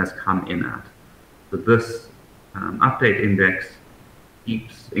user has come in at. So this update index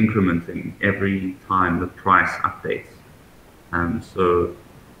keeps incrementing every time the price updates. So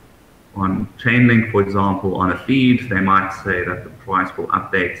on Chainlink, for example, on a feed, they might say that the price will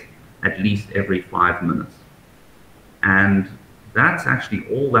update at least every 5 minutes. And that's actually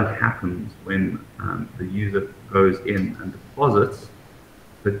all that happens when the user goes in and deposits.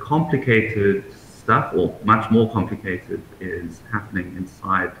 The complicated stuff, or much more complicated, is happening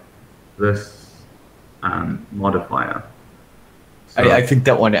inside this modifier. So, I think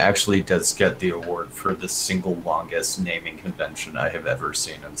that one actually does get the award for the single longest naming convention I have ever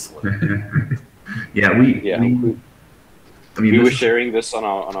seen in Solidity. We were sharing this on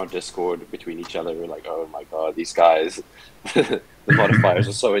our Discord between each other. We're like, oh my god, these guys, the modifiers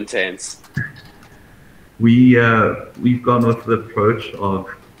are so intense. We've gone with the approach of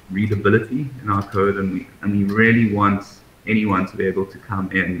readability in our code, and we really want anyone to be able to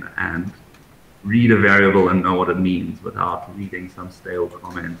come in and read a variable and know what it means without reading some stale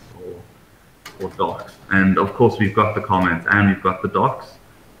comments or docs. And of course, we've got the comments and we've got the docs,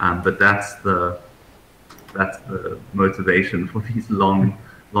 but that's the motivation for these long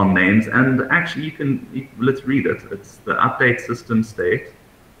names. And actually, let's read it. It's the update system state,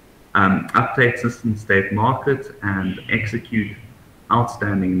 market, and execute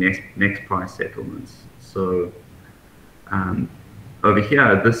outstanding next price settlements. So over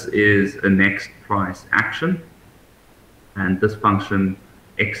here, this is a next price action, and this function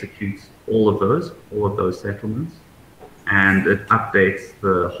executes all of those settlements, and it updates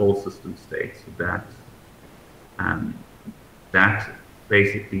the whole system state. So that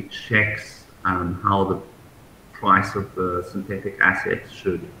basically checks how the price of the synthetic asset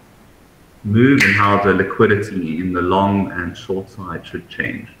should move and how the liquidity in the long and short side should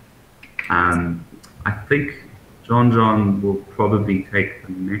change. I think John will probably take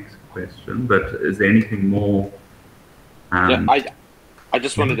the next question, but is there anything more? I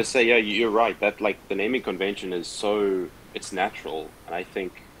just wanted to say, yeah, you're right. That like the naming convention is it's natural, and I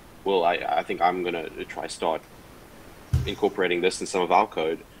think, I think I'm gonna try start incorporating this in some of our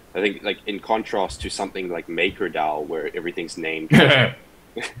code. I think like in contrast to something like MakerDAO where everything's named cat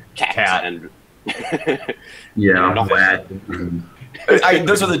and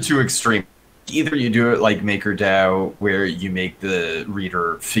those are the two extremes. Either you do it like MakerDAO, where you make the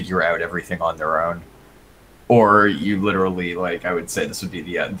reader figure out everything on their own, or you literally, like, I would say this would be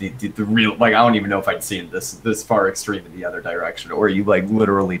the real, like, I don't even know if I'd see this far extreme in the other direction, or you like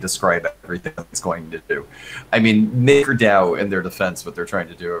literally describe everything it's going to do. I mean, MakerDAO, in their defense, what they're trying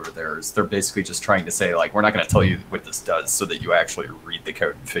to do over there is they're basically just trying to say, like, we're not going to tell you what this does so that you actually read the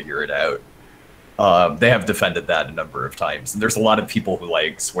code and figure it out. They have defended that a number of times, and there's a lot of people who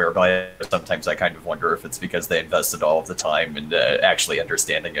like swear by it. Sometimes I kind of wonder if it's because they invested all of the time in actually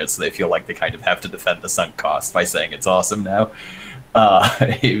understanding it, so they feel like they kind of have to defend the sunk cost by saying it's awesome now.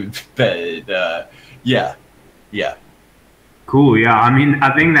 Yeah. Cool. Yeah, I mean,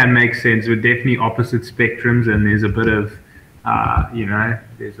 I think that makes sense. We're definitely opposite spectrums, and there's a bit of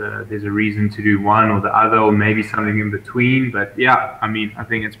there's a reason to do one or the other, or maybe something in between. But yeah, I mean, I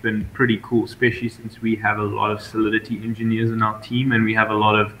think it's been pretty cool, especially since we have a lot of Solidity engineers in our team, and we have a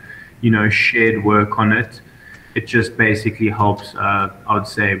lot of, shared work on it. It just basically helps, I would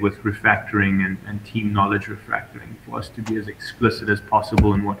say, with refactoring and team knowledge refactoring for us to be as explicit as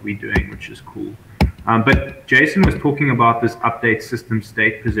possible in what we're doing, which is cool. But Jason was talking about this update system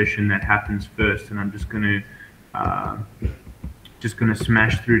state position that happens first, and I'm just going to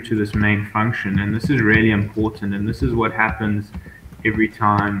smash through to this main function, and this is really important, and this is what happens every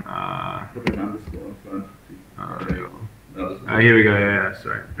time. Here we go. Yeah,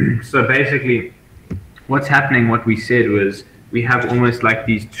 sorry. So basically, what's happening? What we said was we have almost like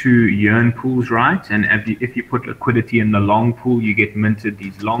these two yearn pools, right? And if you put liquidity in the long pool, you get minted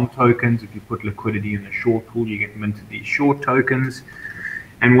these long tokens. If you put liquidity in the short pool, you get minted these short tokens.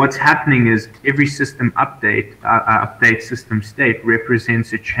 And what's happening is every system update system state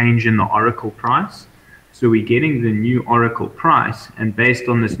represents a change in the Oracle price. So we're getting the new Oracle price, and based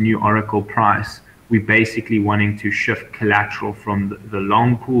on this new Oracle price, we're basically wanting to shift collateral from the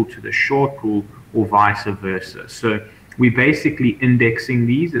long pool to the short pool, or vice versa. So we're basically indexing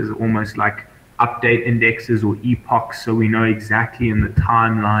these as almost like update indexes or epochs, so we know exactly in the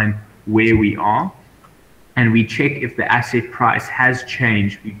timeline where we are. And we check if the asset price has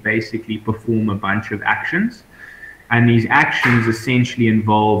changed. We basically perform a bunch of actions. And these actions essentially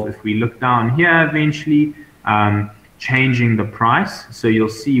involve, if we look down here eventually, changing the price. So you'll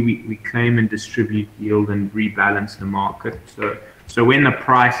see we claim and distribute yield and rebalance the market. So when the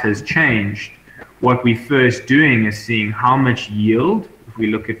price has changed, what we're first doing is seeing how much yield, if we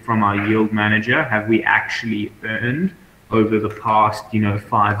look at from our yield manager, have we actually earned over the past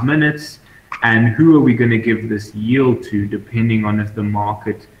 5 minutes, and who are we going to give this yield to depending on if the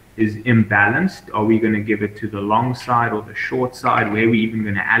market is imbalanced. Are we going to give it to the long side or the short side? Where are we even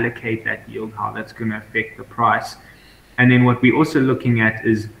going to allocate that yield? How that's going to affect the price? And then what we're also looking at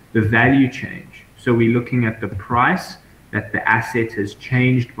is the value change. So we're looking at the price that the asset has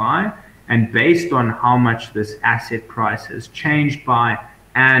changed by, and based on how much this asset price has changed by,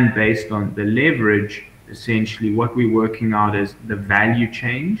 and based on the leverage, essentially what we're working out is the value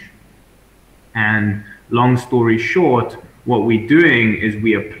change. And long story short, what we're doing is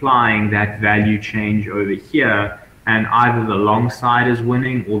we're applying that value change over here, and either the long side is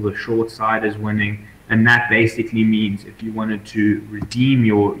winning or the short side is winning. And that basically means if you wanted to redeem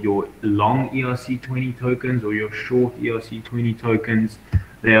your long ERC20 tokens or your short ERC20 tokens,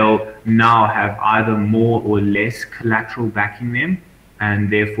 they'll now have either more or less collateral backing them,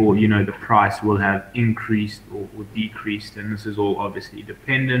 and therefore the price will have increased or decreased. And this is all obviously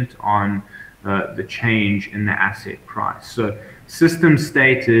dependent on the change in the asset price. So system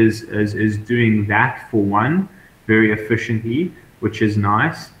state is doing that for one very efficiently, which is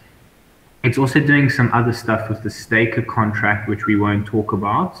nice. It's also doing some other stuff with the staker contract, which we won't talk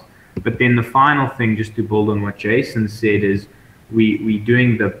about. But then the final thing, just to build on what Jason said, is we're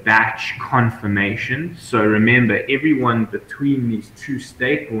doing the batch confirmation. So remember, everyone between these two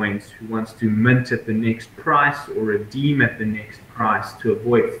state points who wants to mint at the next price or redeem at the next price to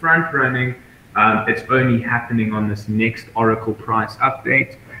avoid front running, it's only happening on this next Oracle price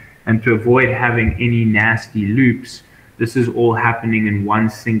update. And to avoid having any nasty loops, this is all happening in one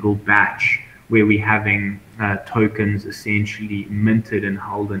single batch, where we're having tokens essentially minted and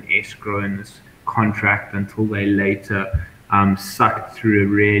held in escrow in this contract until they later sucked through a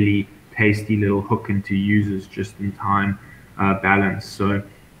really tasty little hook into users just in time balance. So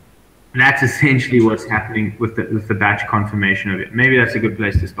that's essentially what's happening with the batch confirmation of it. Maybe that's a good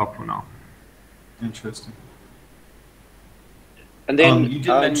place to stop for now. Interesting. And then you did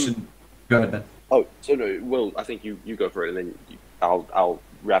mention. Go ahead, Ben. Oh, so no, Will, I think you go for it, and then I'll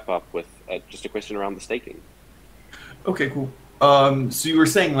wrap up with just a question around the staking. Okay, cool. So you were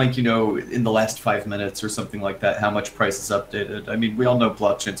saying, like, in the last 5 minutes or something like that, how much price is updated. I mean, we all know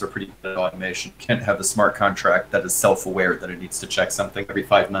blockchains are pretty good at automation. You can't have a smart contract that is self-aware that it needs to check something every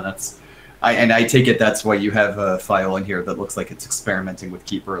 5 minutes. I take it that's why you have a file in here that looks like it's experimenting with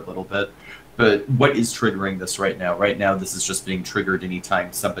Keeper a little bit. But what is triggering this right now? Right now, this is just being triggered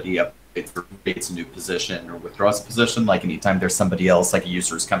anytime somebody updates or creates a new position or withdraws a position, like anytime there's somebody else, like a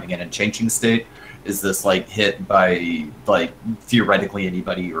user is coming in and changing state. Is this like hit by like theoretically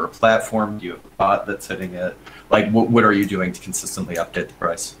anybody or a platform? Do you have a bot that's hitting it? Like what are you doing to consistently update the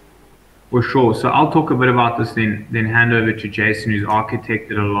price? For sure. So I'll talk a bit about this, then hand over to Jason, who's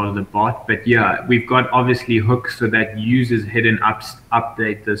architected a lot of the bot. But yeah, we've got obviously hooks so that users hit and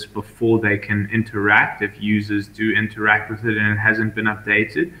update this before they can interact, if users do interact with it and it hasn't been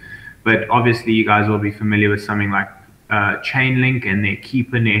updated. But obviously you guys will be familiar with something like Chainlink and their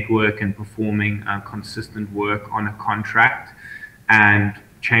Keeper network and performing consistent work on a contract. And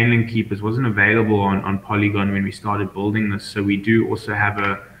Chainlink Keepers wasn't available on Polygon when we started building this. So we do also have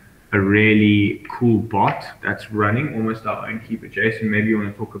a a really cool bot that's running almost our own keeper. Jason, maybe you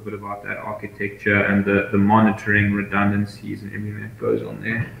want to talk a bit about that architecture and the monitoring redundancies and everything that goes on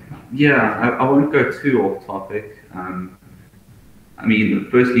there. Yeah, I won't go too off topic. I mean,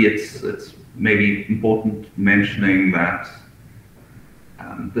 firstly, it's maybe important mentioning that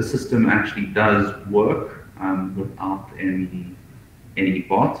the system actually does work without any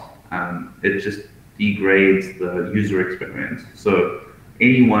bot. It just degrades the user experience. So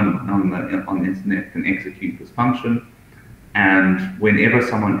anyone on the internet can execute this function, and whenever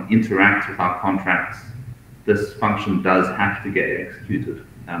someone interacts with our contracts, this function does have to get executed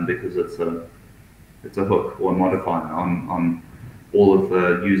because it's a hook or a modifier on all of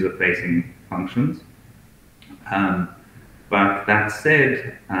the user-facing functions. But that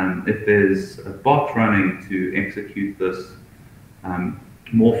said, if there's a bot running to execute this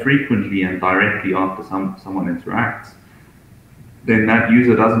more frequently and directly after someone interacts, then that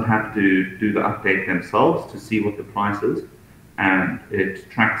user doesn't have to do the update themselves to see what the price is, and it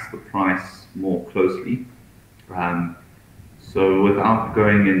tracks the price more closely. So without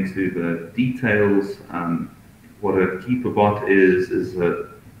going into the details, what a keeper bot is a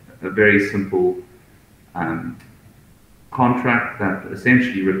very simple contract that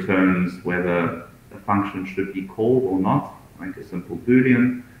essentially returns whether a function should be called or not, like a simple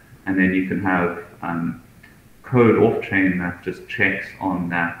Boolean, and then you can have code off-chain that just checks on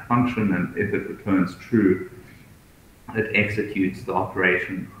that function, and if it returns true, it executes the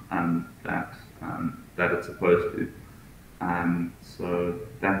operation that it's supposed to. So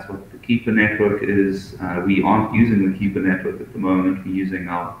that's what the keeper network is. We aren't using the keeper network at the moment. We're using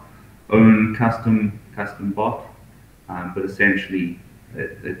our own custom bot, but essentially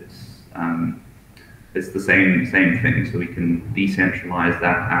it's the same thing. So we can decentralize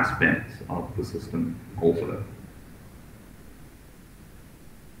that aspect of the system also.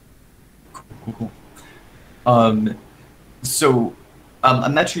 Cool. I'm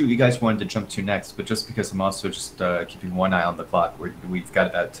not sure what you guys wanted to jump to next, but just because I'm also just keeping one eye on the clock, we've got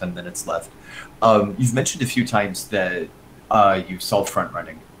about 10 minutes left. You've mentioned a few times that you've solved front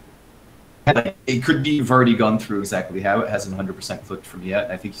running. It could be you've already gone through exactly how. It hasn't 100% clicked for me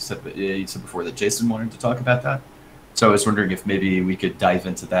yet. I think you said before that Jason wanted to talk about that. So I was wondering if maybe we could dive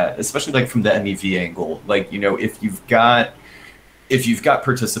into that, especially like from the MEV angle. Like, you know, if you've got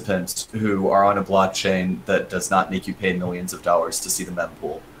participants who are on a blockchain that does not make you pay millions of dollars to see the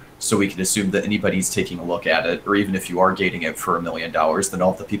mempool, so we can assume that anybody's taking a look at it, or even if you are gating it for $1 million, then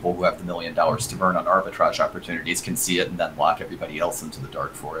all the people who have the $1 million to burn on arbitrage opportunities can see it and then lock everybody else into the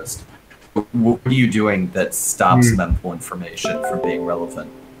dark forest. What are you doing that stops mempool information from being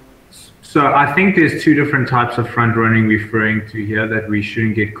relevant? So I think there's two different types of front running referring to here that we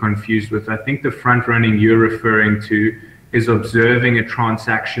shouldn't get confused with. I think the front running you're referring to is observing a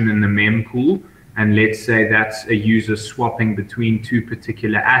transaction in the mempool, and let's say that's a user swapping between two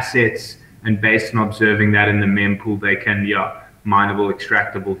particular assets, and based on observing that in the mempool, they can, mineable,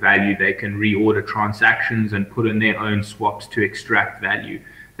 extractable value, they can reorder transactions and put in their own swaps to extract value.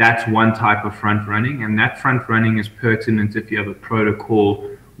 That's one type of front running, and that front running is pertinent if you have a protocol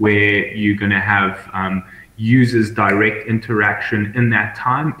where you're going to have users' direct interaction in that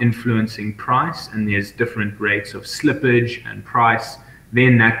time influencing price, and there's different rates of slippage and price.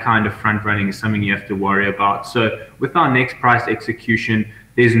 Then that kind of front running is something you have to worry about. So with our next price execution,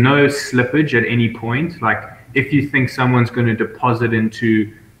 there's no slippage at any point. Like if you think someone's going to deposit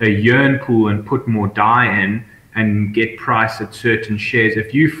into a yearn pool and put more DAI in and get price at certain shares,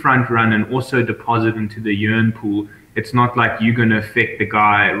 if you front run and also deposit into the yearn pool, it's not like you're going to affect the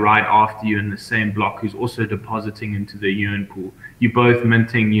guy right after you in the same block who's also depositing into the yearn pool. You're both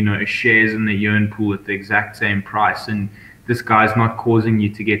minting, shares in the yearn pool at the exact same price, and this guy's not causing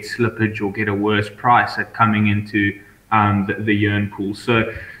you to get slippage or get a worse price at coming into the yearn pool.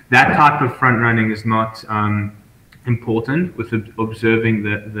 So that type of front running is not important with observing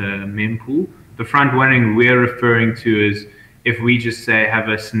the mempool. The front running we're referring to is if we just say have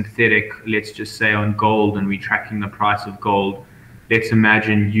a synthetic, let's just say on gold, and we're tracking the price of gold. Let's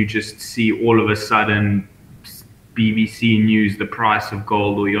imagine you just see all of a sudden BBC News, the price of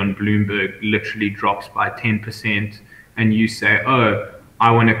gold, or you're on Bloomberg, literally drops by 10%, and you say, oh, I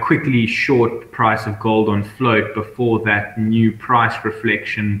want to quickly short price of gold on float before that new price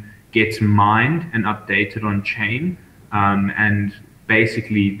reflection gets mined and updated on chain. And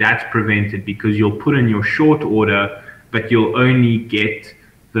basically that's prevented because you'll put in your short order, but you'll only get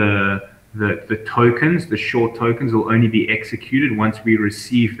the tokens, the short tokens will only be executed once we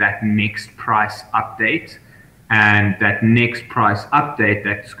receive that next price update. And that next price update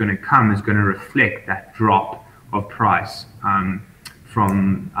that's going to come is going to reflect that drop of price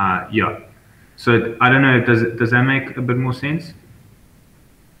from yeah. So I don't know. Does that make a bit more sense?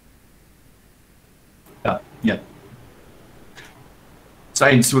 Yeah.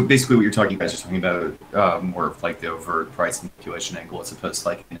 So basically, what you're talking about is you're talking about more of like the overt price manipulation angle as opposed to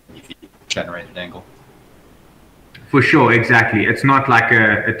like an EV generated angle. For sure, exactly. It's not like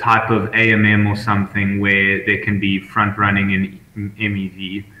a type of AMM or something where there can be front running in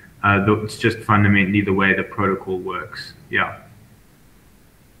MEV. It's just fundamentally the way the protocol works. Yeah.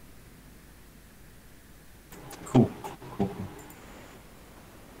 Cool.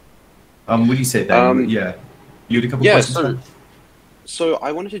 What do you say then? Yeah. You had a couple questions? So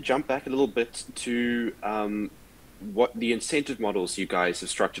I wanted to jump back a little bit to what the incentive models you guys have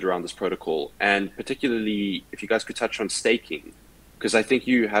structured around this protocol, and particularly if you guys could touch on staking, because I think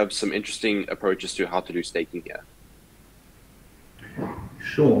you have some interesting approaches to how to do staking here.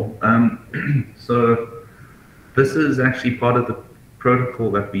 Sure. So this is actually part of the protocol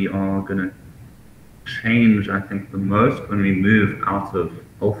that we are going to change, I think, the most when we move out of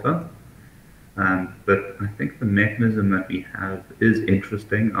alpha. But I think the mechanism that we have is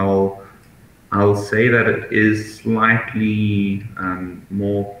interesting. I'll say that it is slightly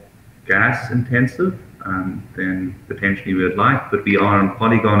more gas intensive than potentially we would like, but we are on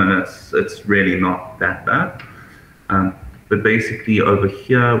Polygon and it's really not that bad. But basically over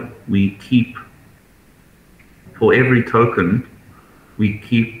here, we keep, for every token, we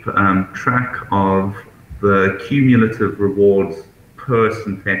keep track of the cumulative rewards per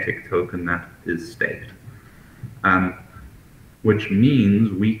synthetic token that is staked. Which means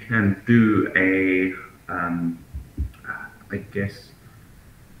we can do I guess,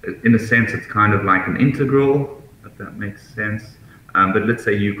 in a sense, it's kind of like an integral, if that makes sense. But let's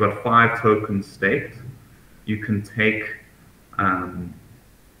say you've got 5 tokens staked. You can take the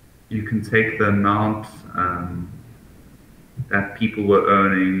amount that people were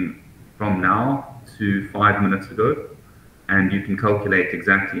earning from now to 5 minutes ago, and you can calculate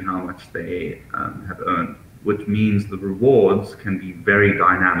exactly how much they have earned, which means the rewards can be very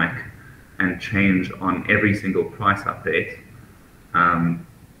dynamic and change on every single price update.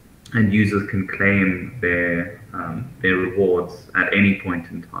 And users can claim their rewards at any point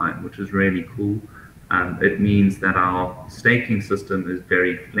in time, which is really cool. It means that our staking system is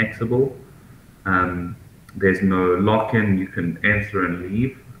very flexible. There's no lock-in, you can enter and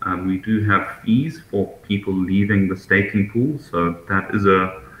leave. We do have fees for people leaving the staking pool, so that is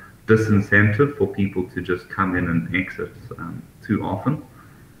a disincentive for people to just come in and exit too often.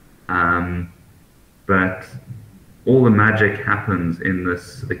 But all the magic happens in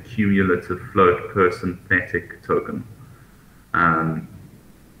this accumulative float per synthetic token.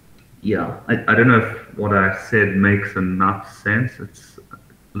 Yeah, I don't know if what I said makes enough sense. It's a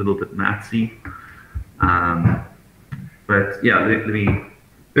little bit mathsy. But yeah, let me...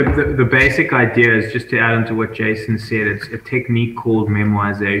 The basic idea is, just to add on to what Jason said, it's a technique called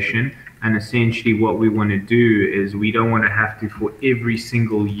memoization. And essentially what we want to do is we don't want to have to, for every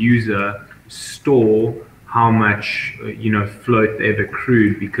single user, store how much float they've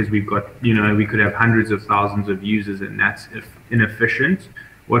accrued, because we've got, we could have hundreds of thousands of users, and that's inefficient.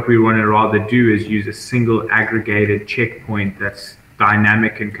 What we want to rather do is use a single aggregated checkpoint that's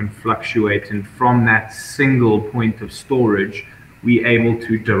dynamic and can fluctuate, and from that single point of storage, we're able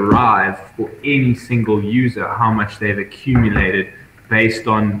to derive for any single user how much they've accumulated based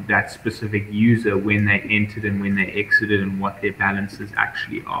on that specific user, when they entered and when they exited, and what their balances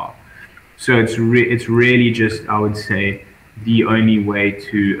actually are. So it's really just, I would say, the only way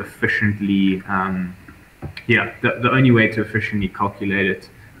to efficiently, the only way to efficiently calculate it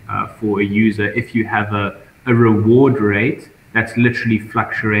for a user. If you have a reward rate that's literally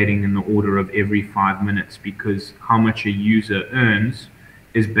fluctuating in the order of every 5 minutes, because how much a user earns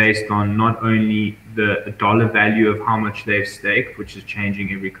is based on not only the dollar value of how much they've staked, which is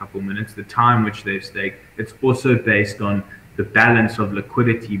changing every couple minutes, the time which they've staked, it's also based on the balance of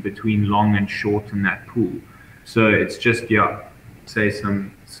liquidity between long and short in that pool. So it's just, say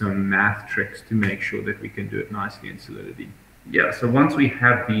some math tricks to make sure that we can do it nicely in Solidity. Yeah, so once we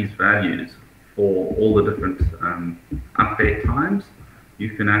have these values for all the different update times,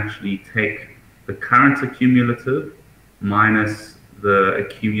 you can actually take the current accumulative minus the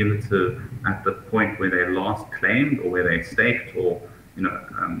accumulative at the point where they last claimed, or where they staked, or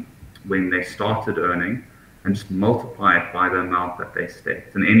when they started earning, and just multiply it by the amount that they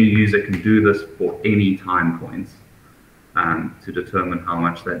staked. And any user can do this for any time points to determine how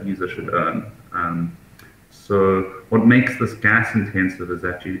much that user should earn. So what makes this gas intensive is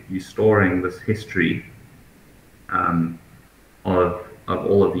that you're storing this history of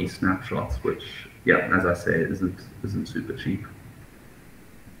all of these snapshots, which, as I say, isn't super cheap.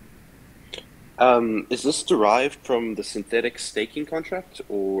 Is this derived from the synthetic staking contract,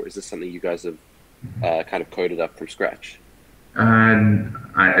 or is this something you guys have kind of coded up from scratch? And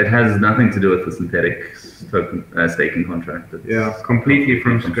it has nothing to do with the synthetic staking contract. Yeah, completely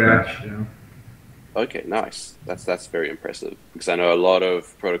from scratch. Yeah. Okay, nice. That's very impressive, because I know a lot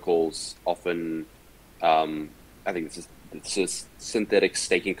of protocols often, I think it's just synthetic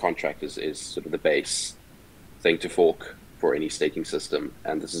staking contract is sort of the base thing to fork for any staking system,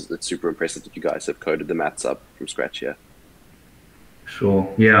 and it's super impressive that you guys have coded the maths up from scratch here.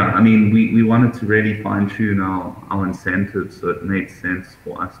 Sure. Yeah. I mean, we wanted to really fine tune our incentives, so it made sense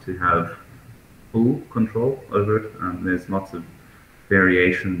for us to have full control over it. There's lots of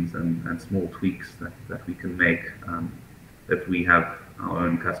variations and small tweaks that we can make if we have our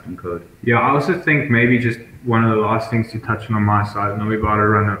own custom code. Yeah, I also think maybe just one of the last things to touch on my side, and we're about to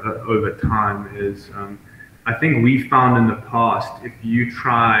run over time, is I think we found in the past, if you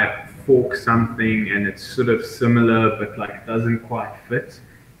try fork something and it's sort of similar but like doesn't quite fit,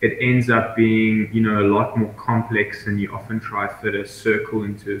 it ends up being, you know, a lot more complex, and you often try to fit a circle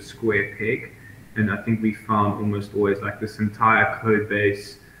into a square peg. And I think we found almost always like this entire code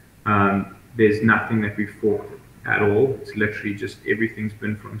base, there's nothing that we forked at all. It's literally just everything's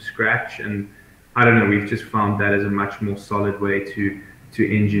been from scratch. And I don't know, we've just found that as a much more solid way to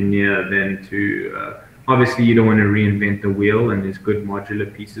engineer than to, obviously you don't want to reinvent the wheel, and there's good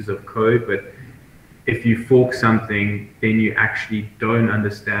modular pieces of code, but if you fork something, then you actually don't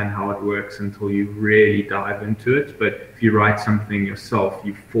understand how it works until you really dive into it. But if you write something yourself,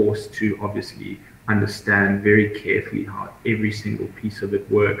 you're forced to obviously understand very carefully how every single piece of it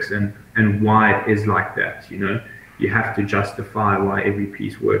works and why it is like that. You know, you have to justify why every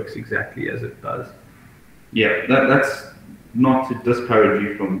piece works exactly as it does. Yeah, that's not to discourage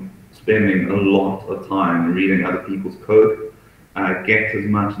you from spending a lot of time reading other people's code. Get as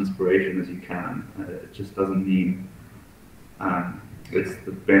much inspiration as you can. It just doesn't mean it's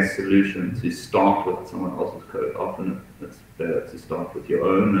the best solution to start with someone else's code. Often it's better to start with your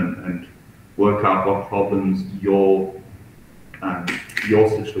own and work out what problems your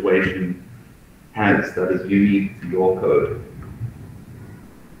situation has that is unique to your code.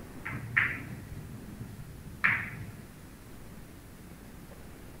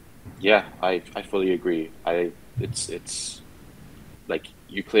 Yeah, I fully agree. It's like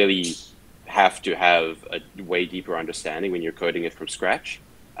you clearly have to have a way deeper understanding when you're coding it from scratch,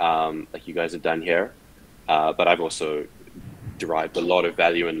 like you guys have done here. But I've also derived a lot of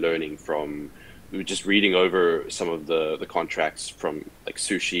value and learning from just reading over some of the contracts from like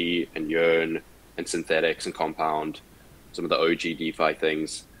Sushi and Yearn and Synthetics and Compound, some of the OG DeFi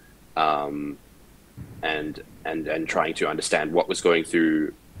things, and trying to understand what was going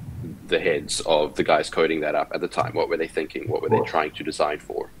through the heads of the guys coding that up at the time. What were they thinking? What were they trying to design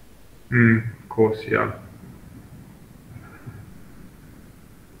for? Of course, yeah.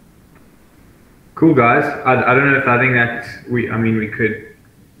 Cool, guys. I don't know if I think that we could,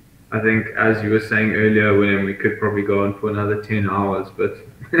 I think as you were saying earlier, William, we could probably go on for another 10 hours, but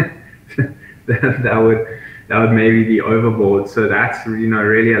that would maybe be overboard. So that's, you know,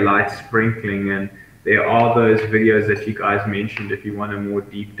 really a light sprinkling. And there are those videos that you guys mentioned if you want a more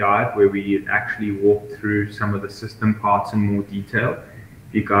deep dive, where we actually walk through some of the system parts in more detail,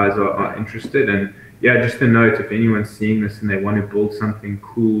 if you guys are interested. And yeah, just a note, if anyone's seeing this and they want to build something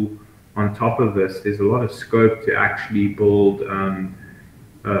cool on top of this, there's a lot of scope to actually build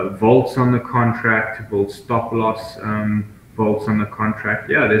vaults on the contract, to build stop loss vaults on the contract.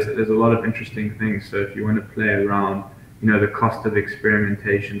 Yeah, there's a lot of interesting things. So if you want to play around, you know, the cost of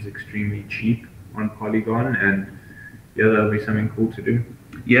experimentation is extremely cheap on Polygon, and yeah, that'll be something cool to do.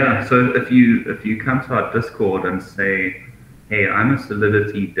 Yeah, so if you come to our Discord and say, hey, I'm a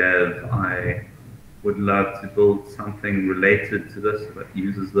Solidity dev, I would love to build something related to this that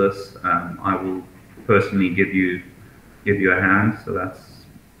uses this, I will personally give you a hand. So that's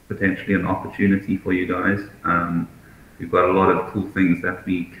potentially an opportunity for you guys. We've got a lot of cool things that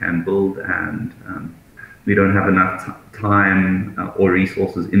we can build, and we don't have enough time or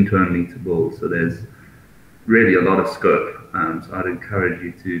resources internally to build. So there's really a lot of scope. So I'd encourage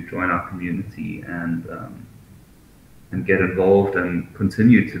you to join our community and get involved and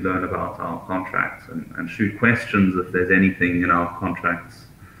continue to learn about our contracts and shoot questions if there's anything in our contracts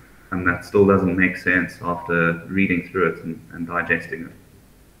and that still doesn't make sense after reading through it and digesting it.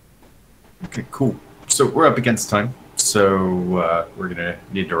 Okay, cool. So we're up against time, so we're gonna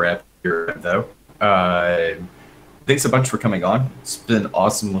need to wrap here though. Thanks a bunch for coming on. It's been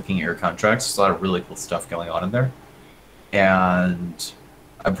awesome looking at your contracts. There's a lot of really cool stuff going on in there, and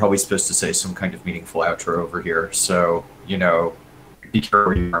I'm probably supposed to say some kind of meaningful outro over here, so, you know, be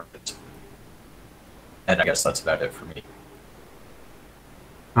careful where you are. And I guess that's about it for me.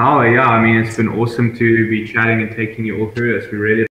 Oh yeah, I mean, it's been awesome to be chatting and taking you all through this. We really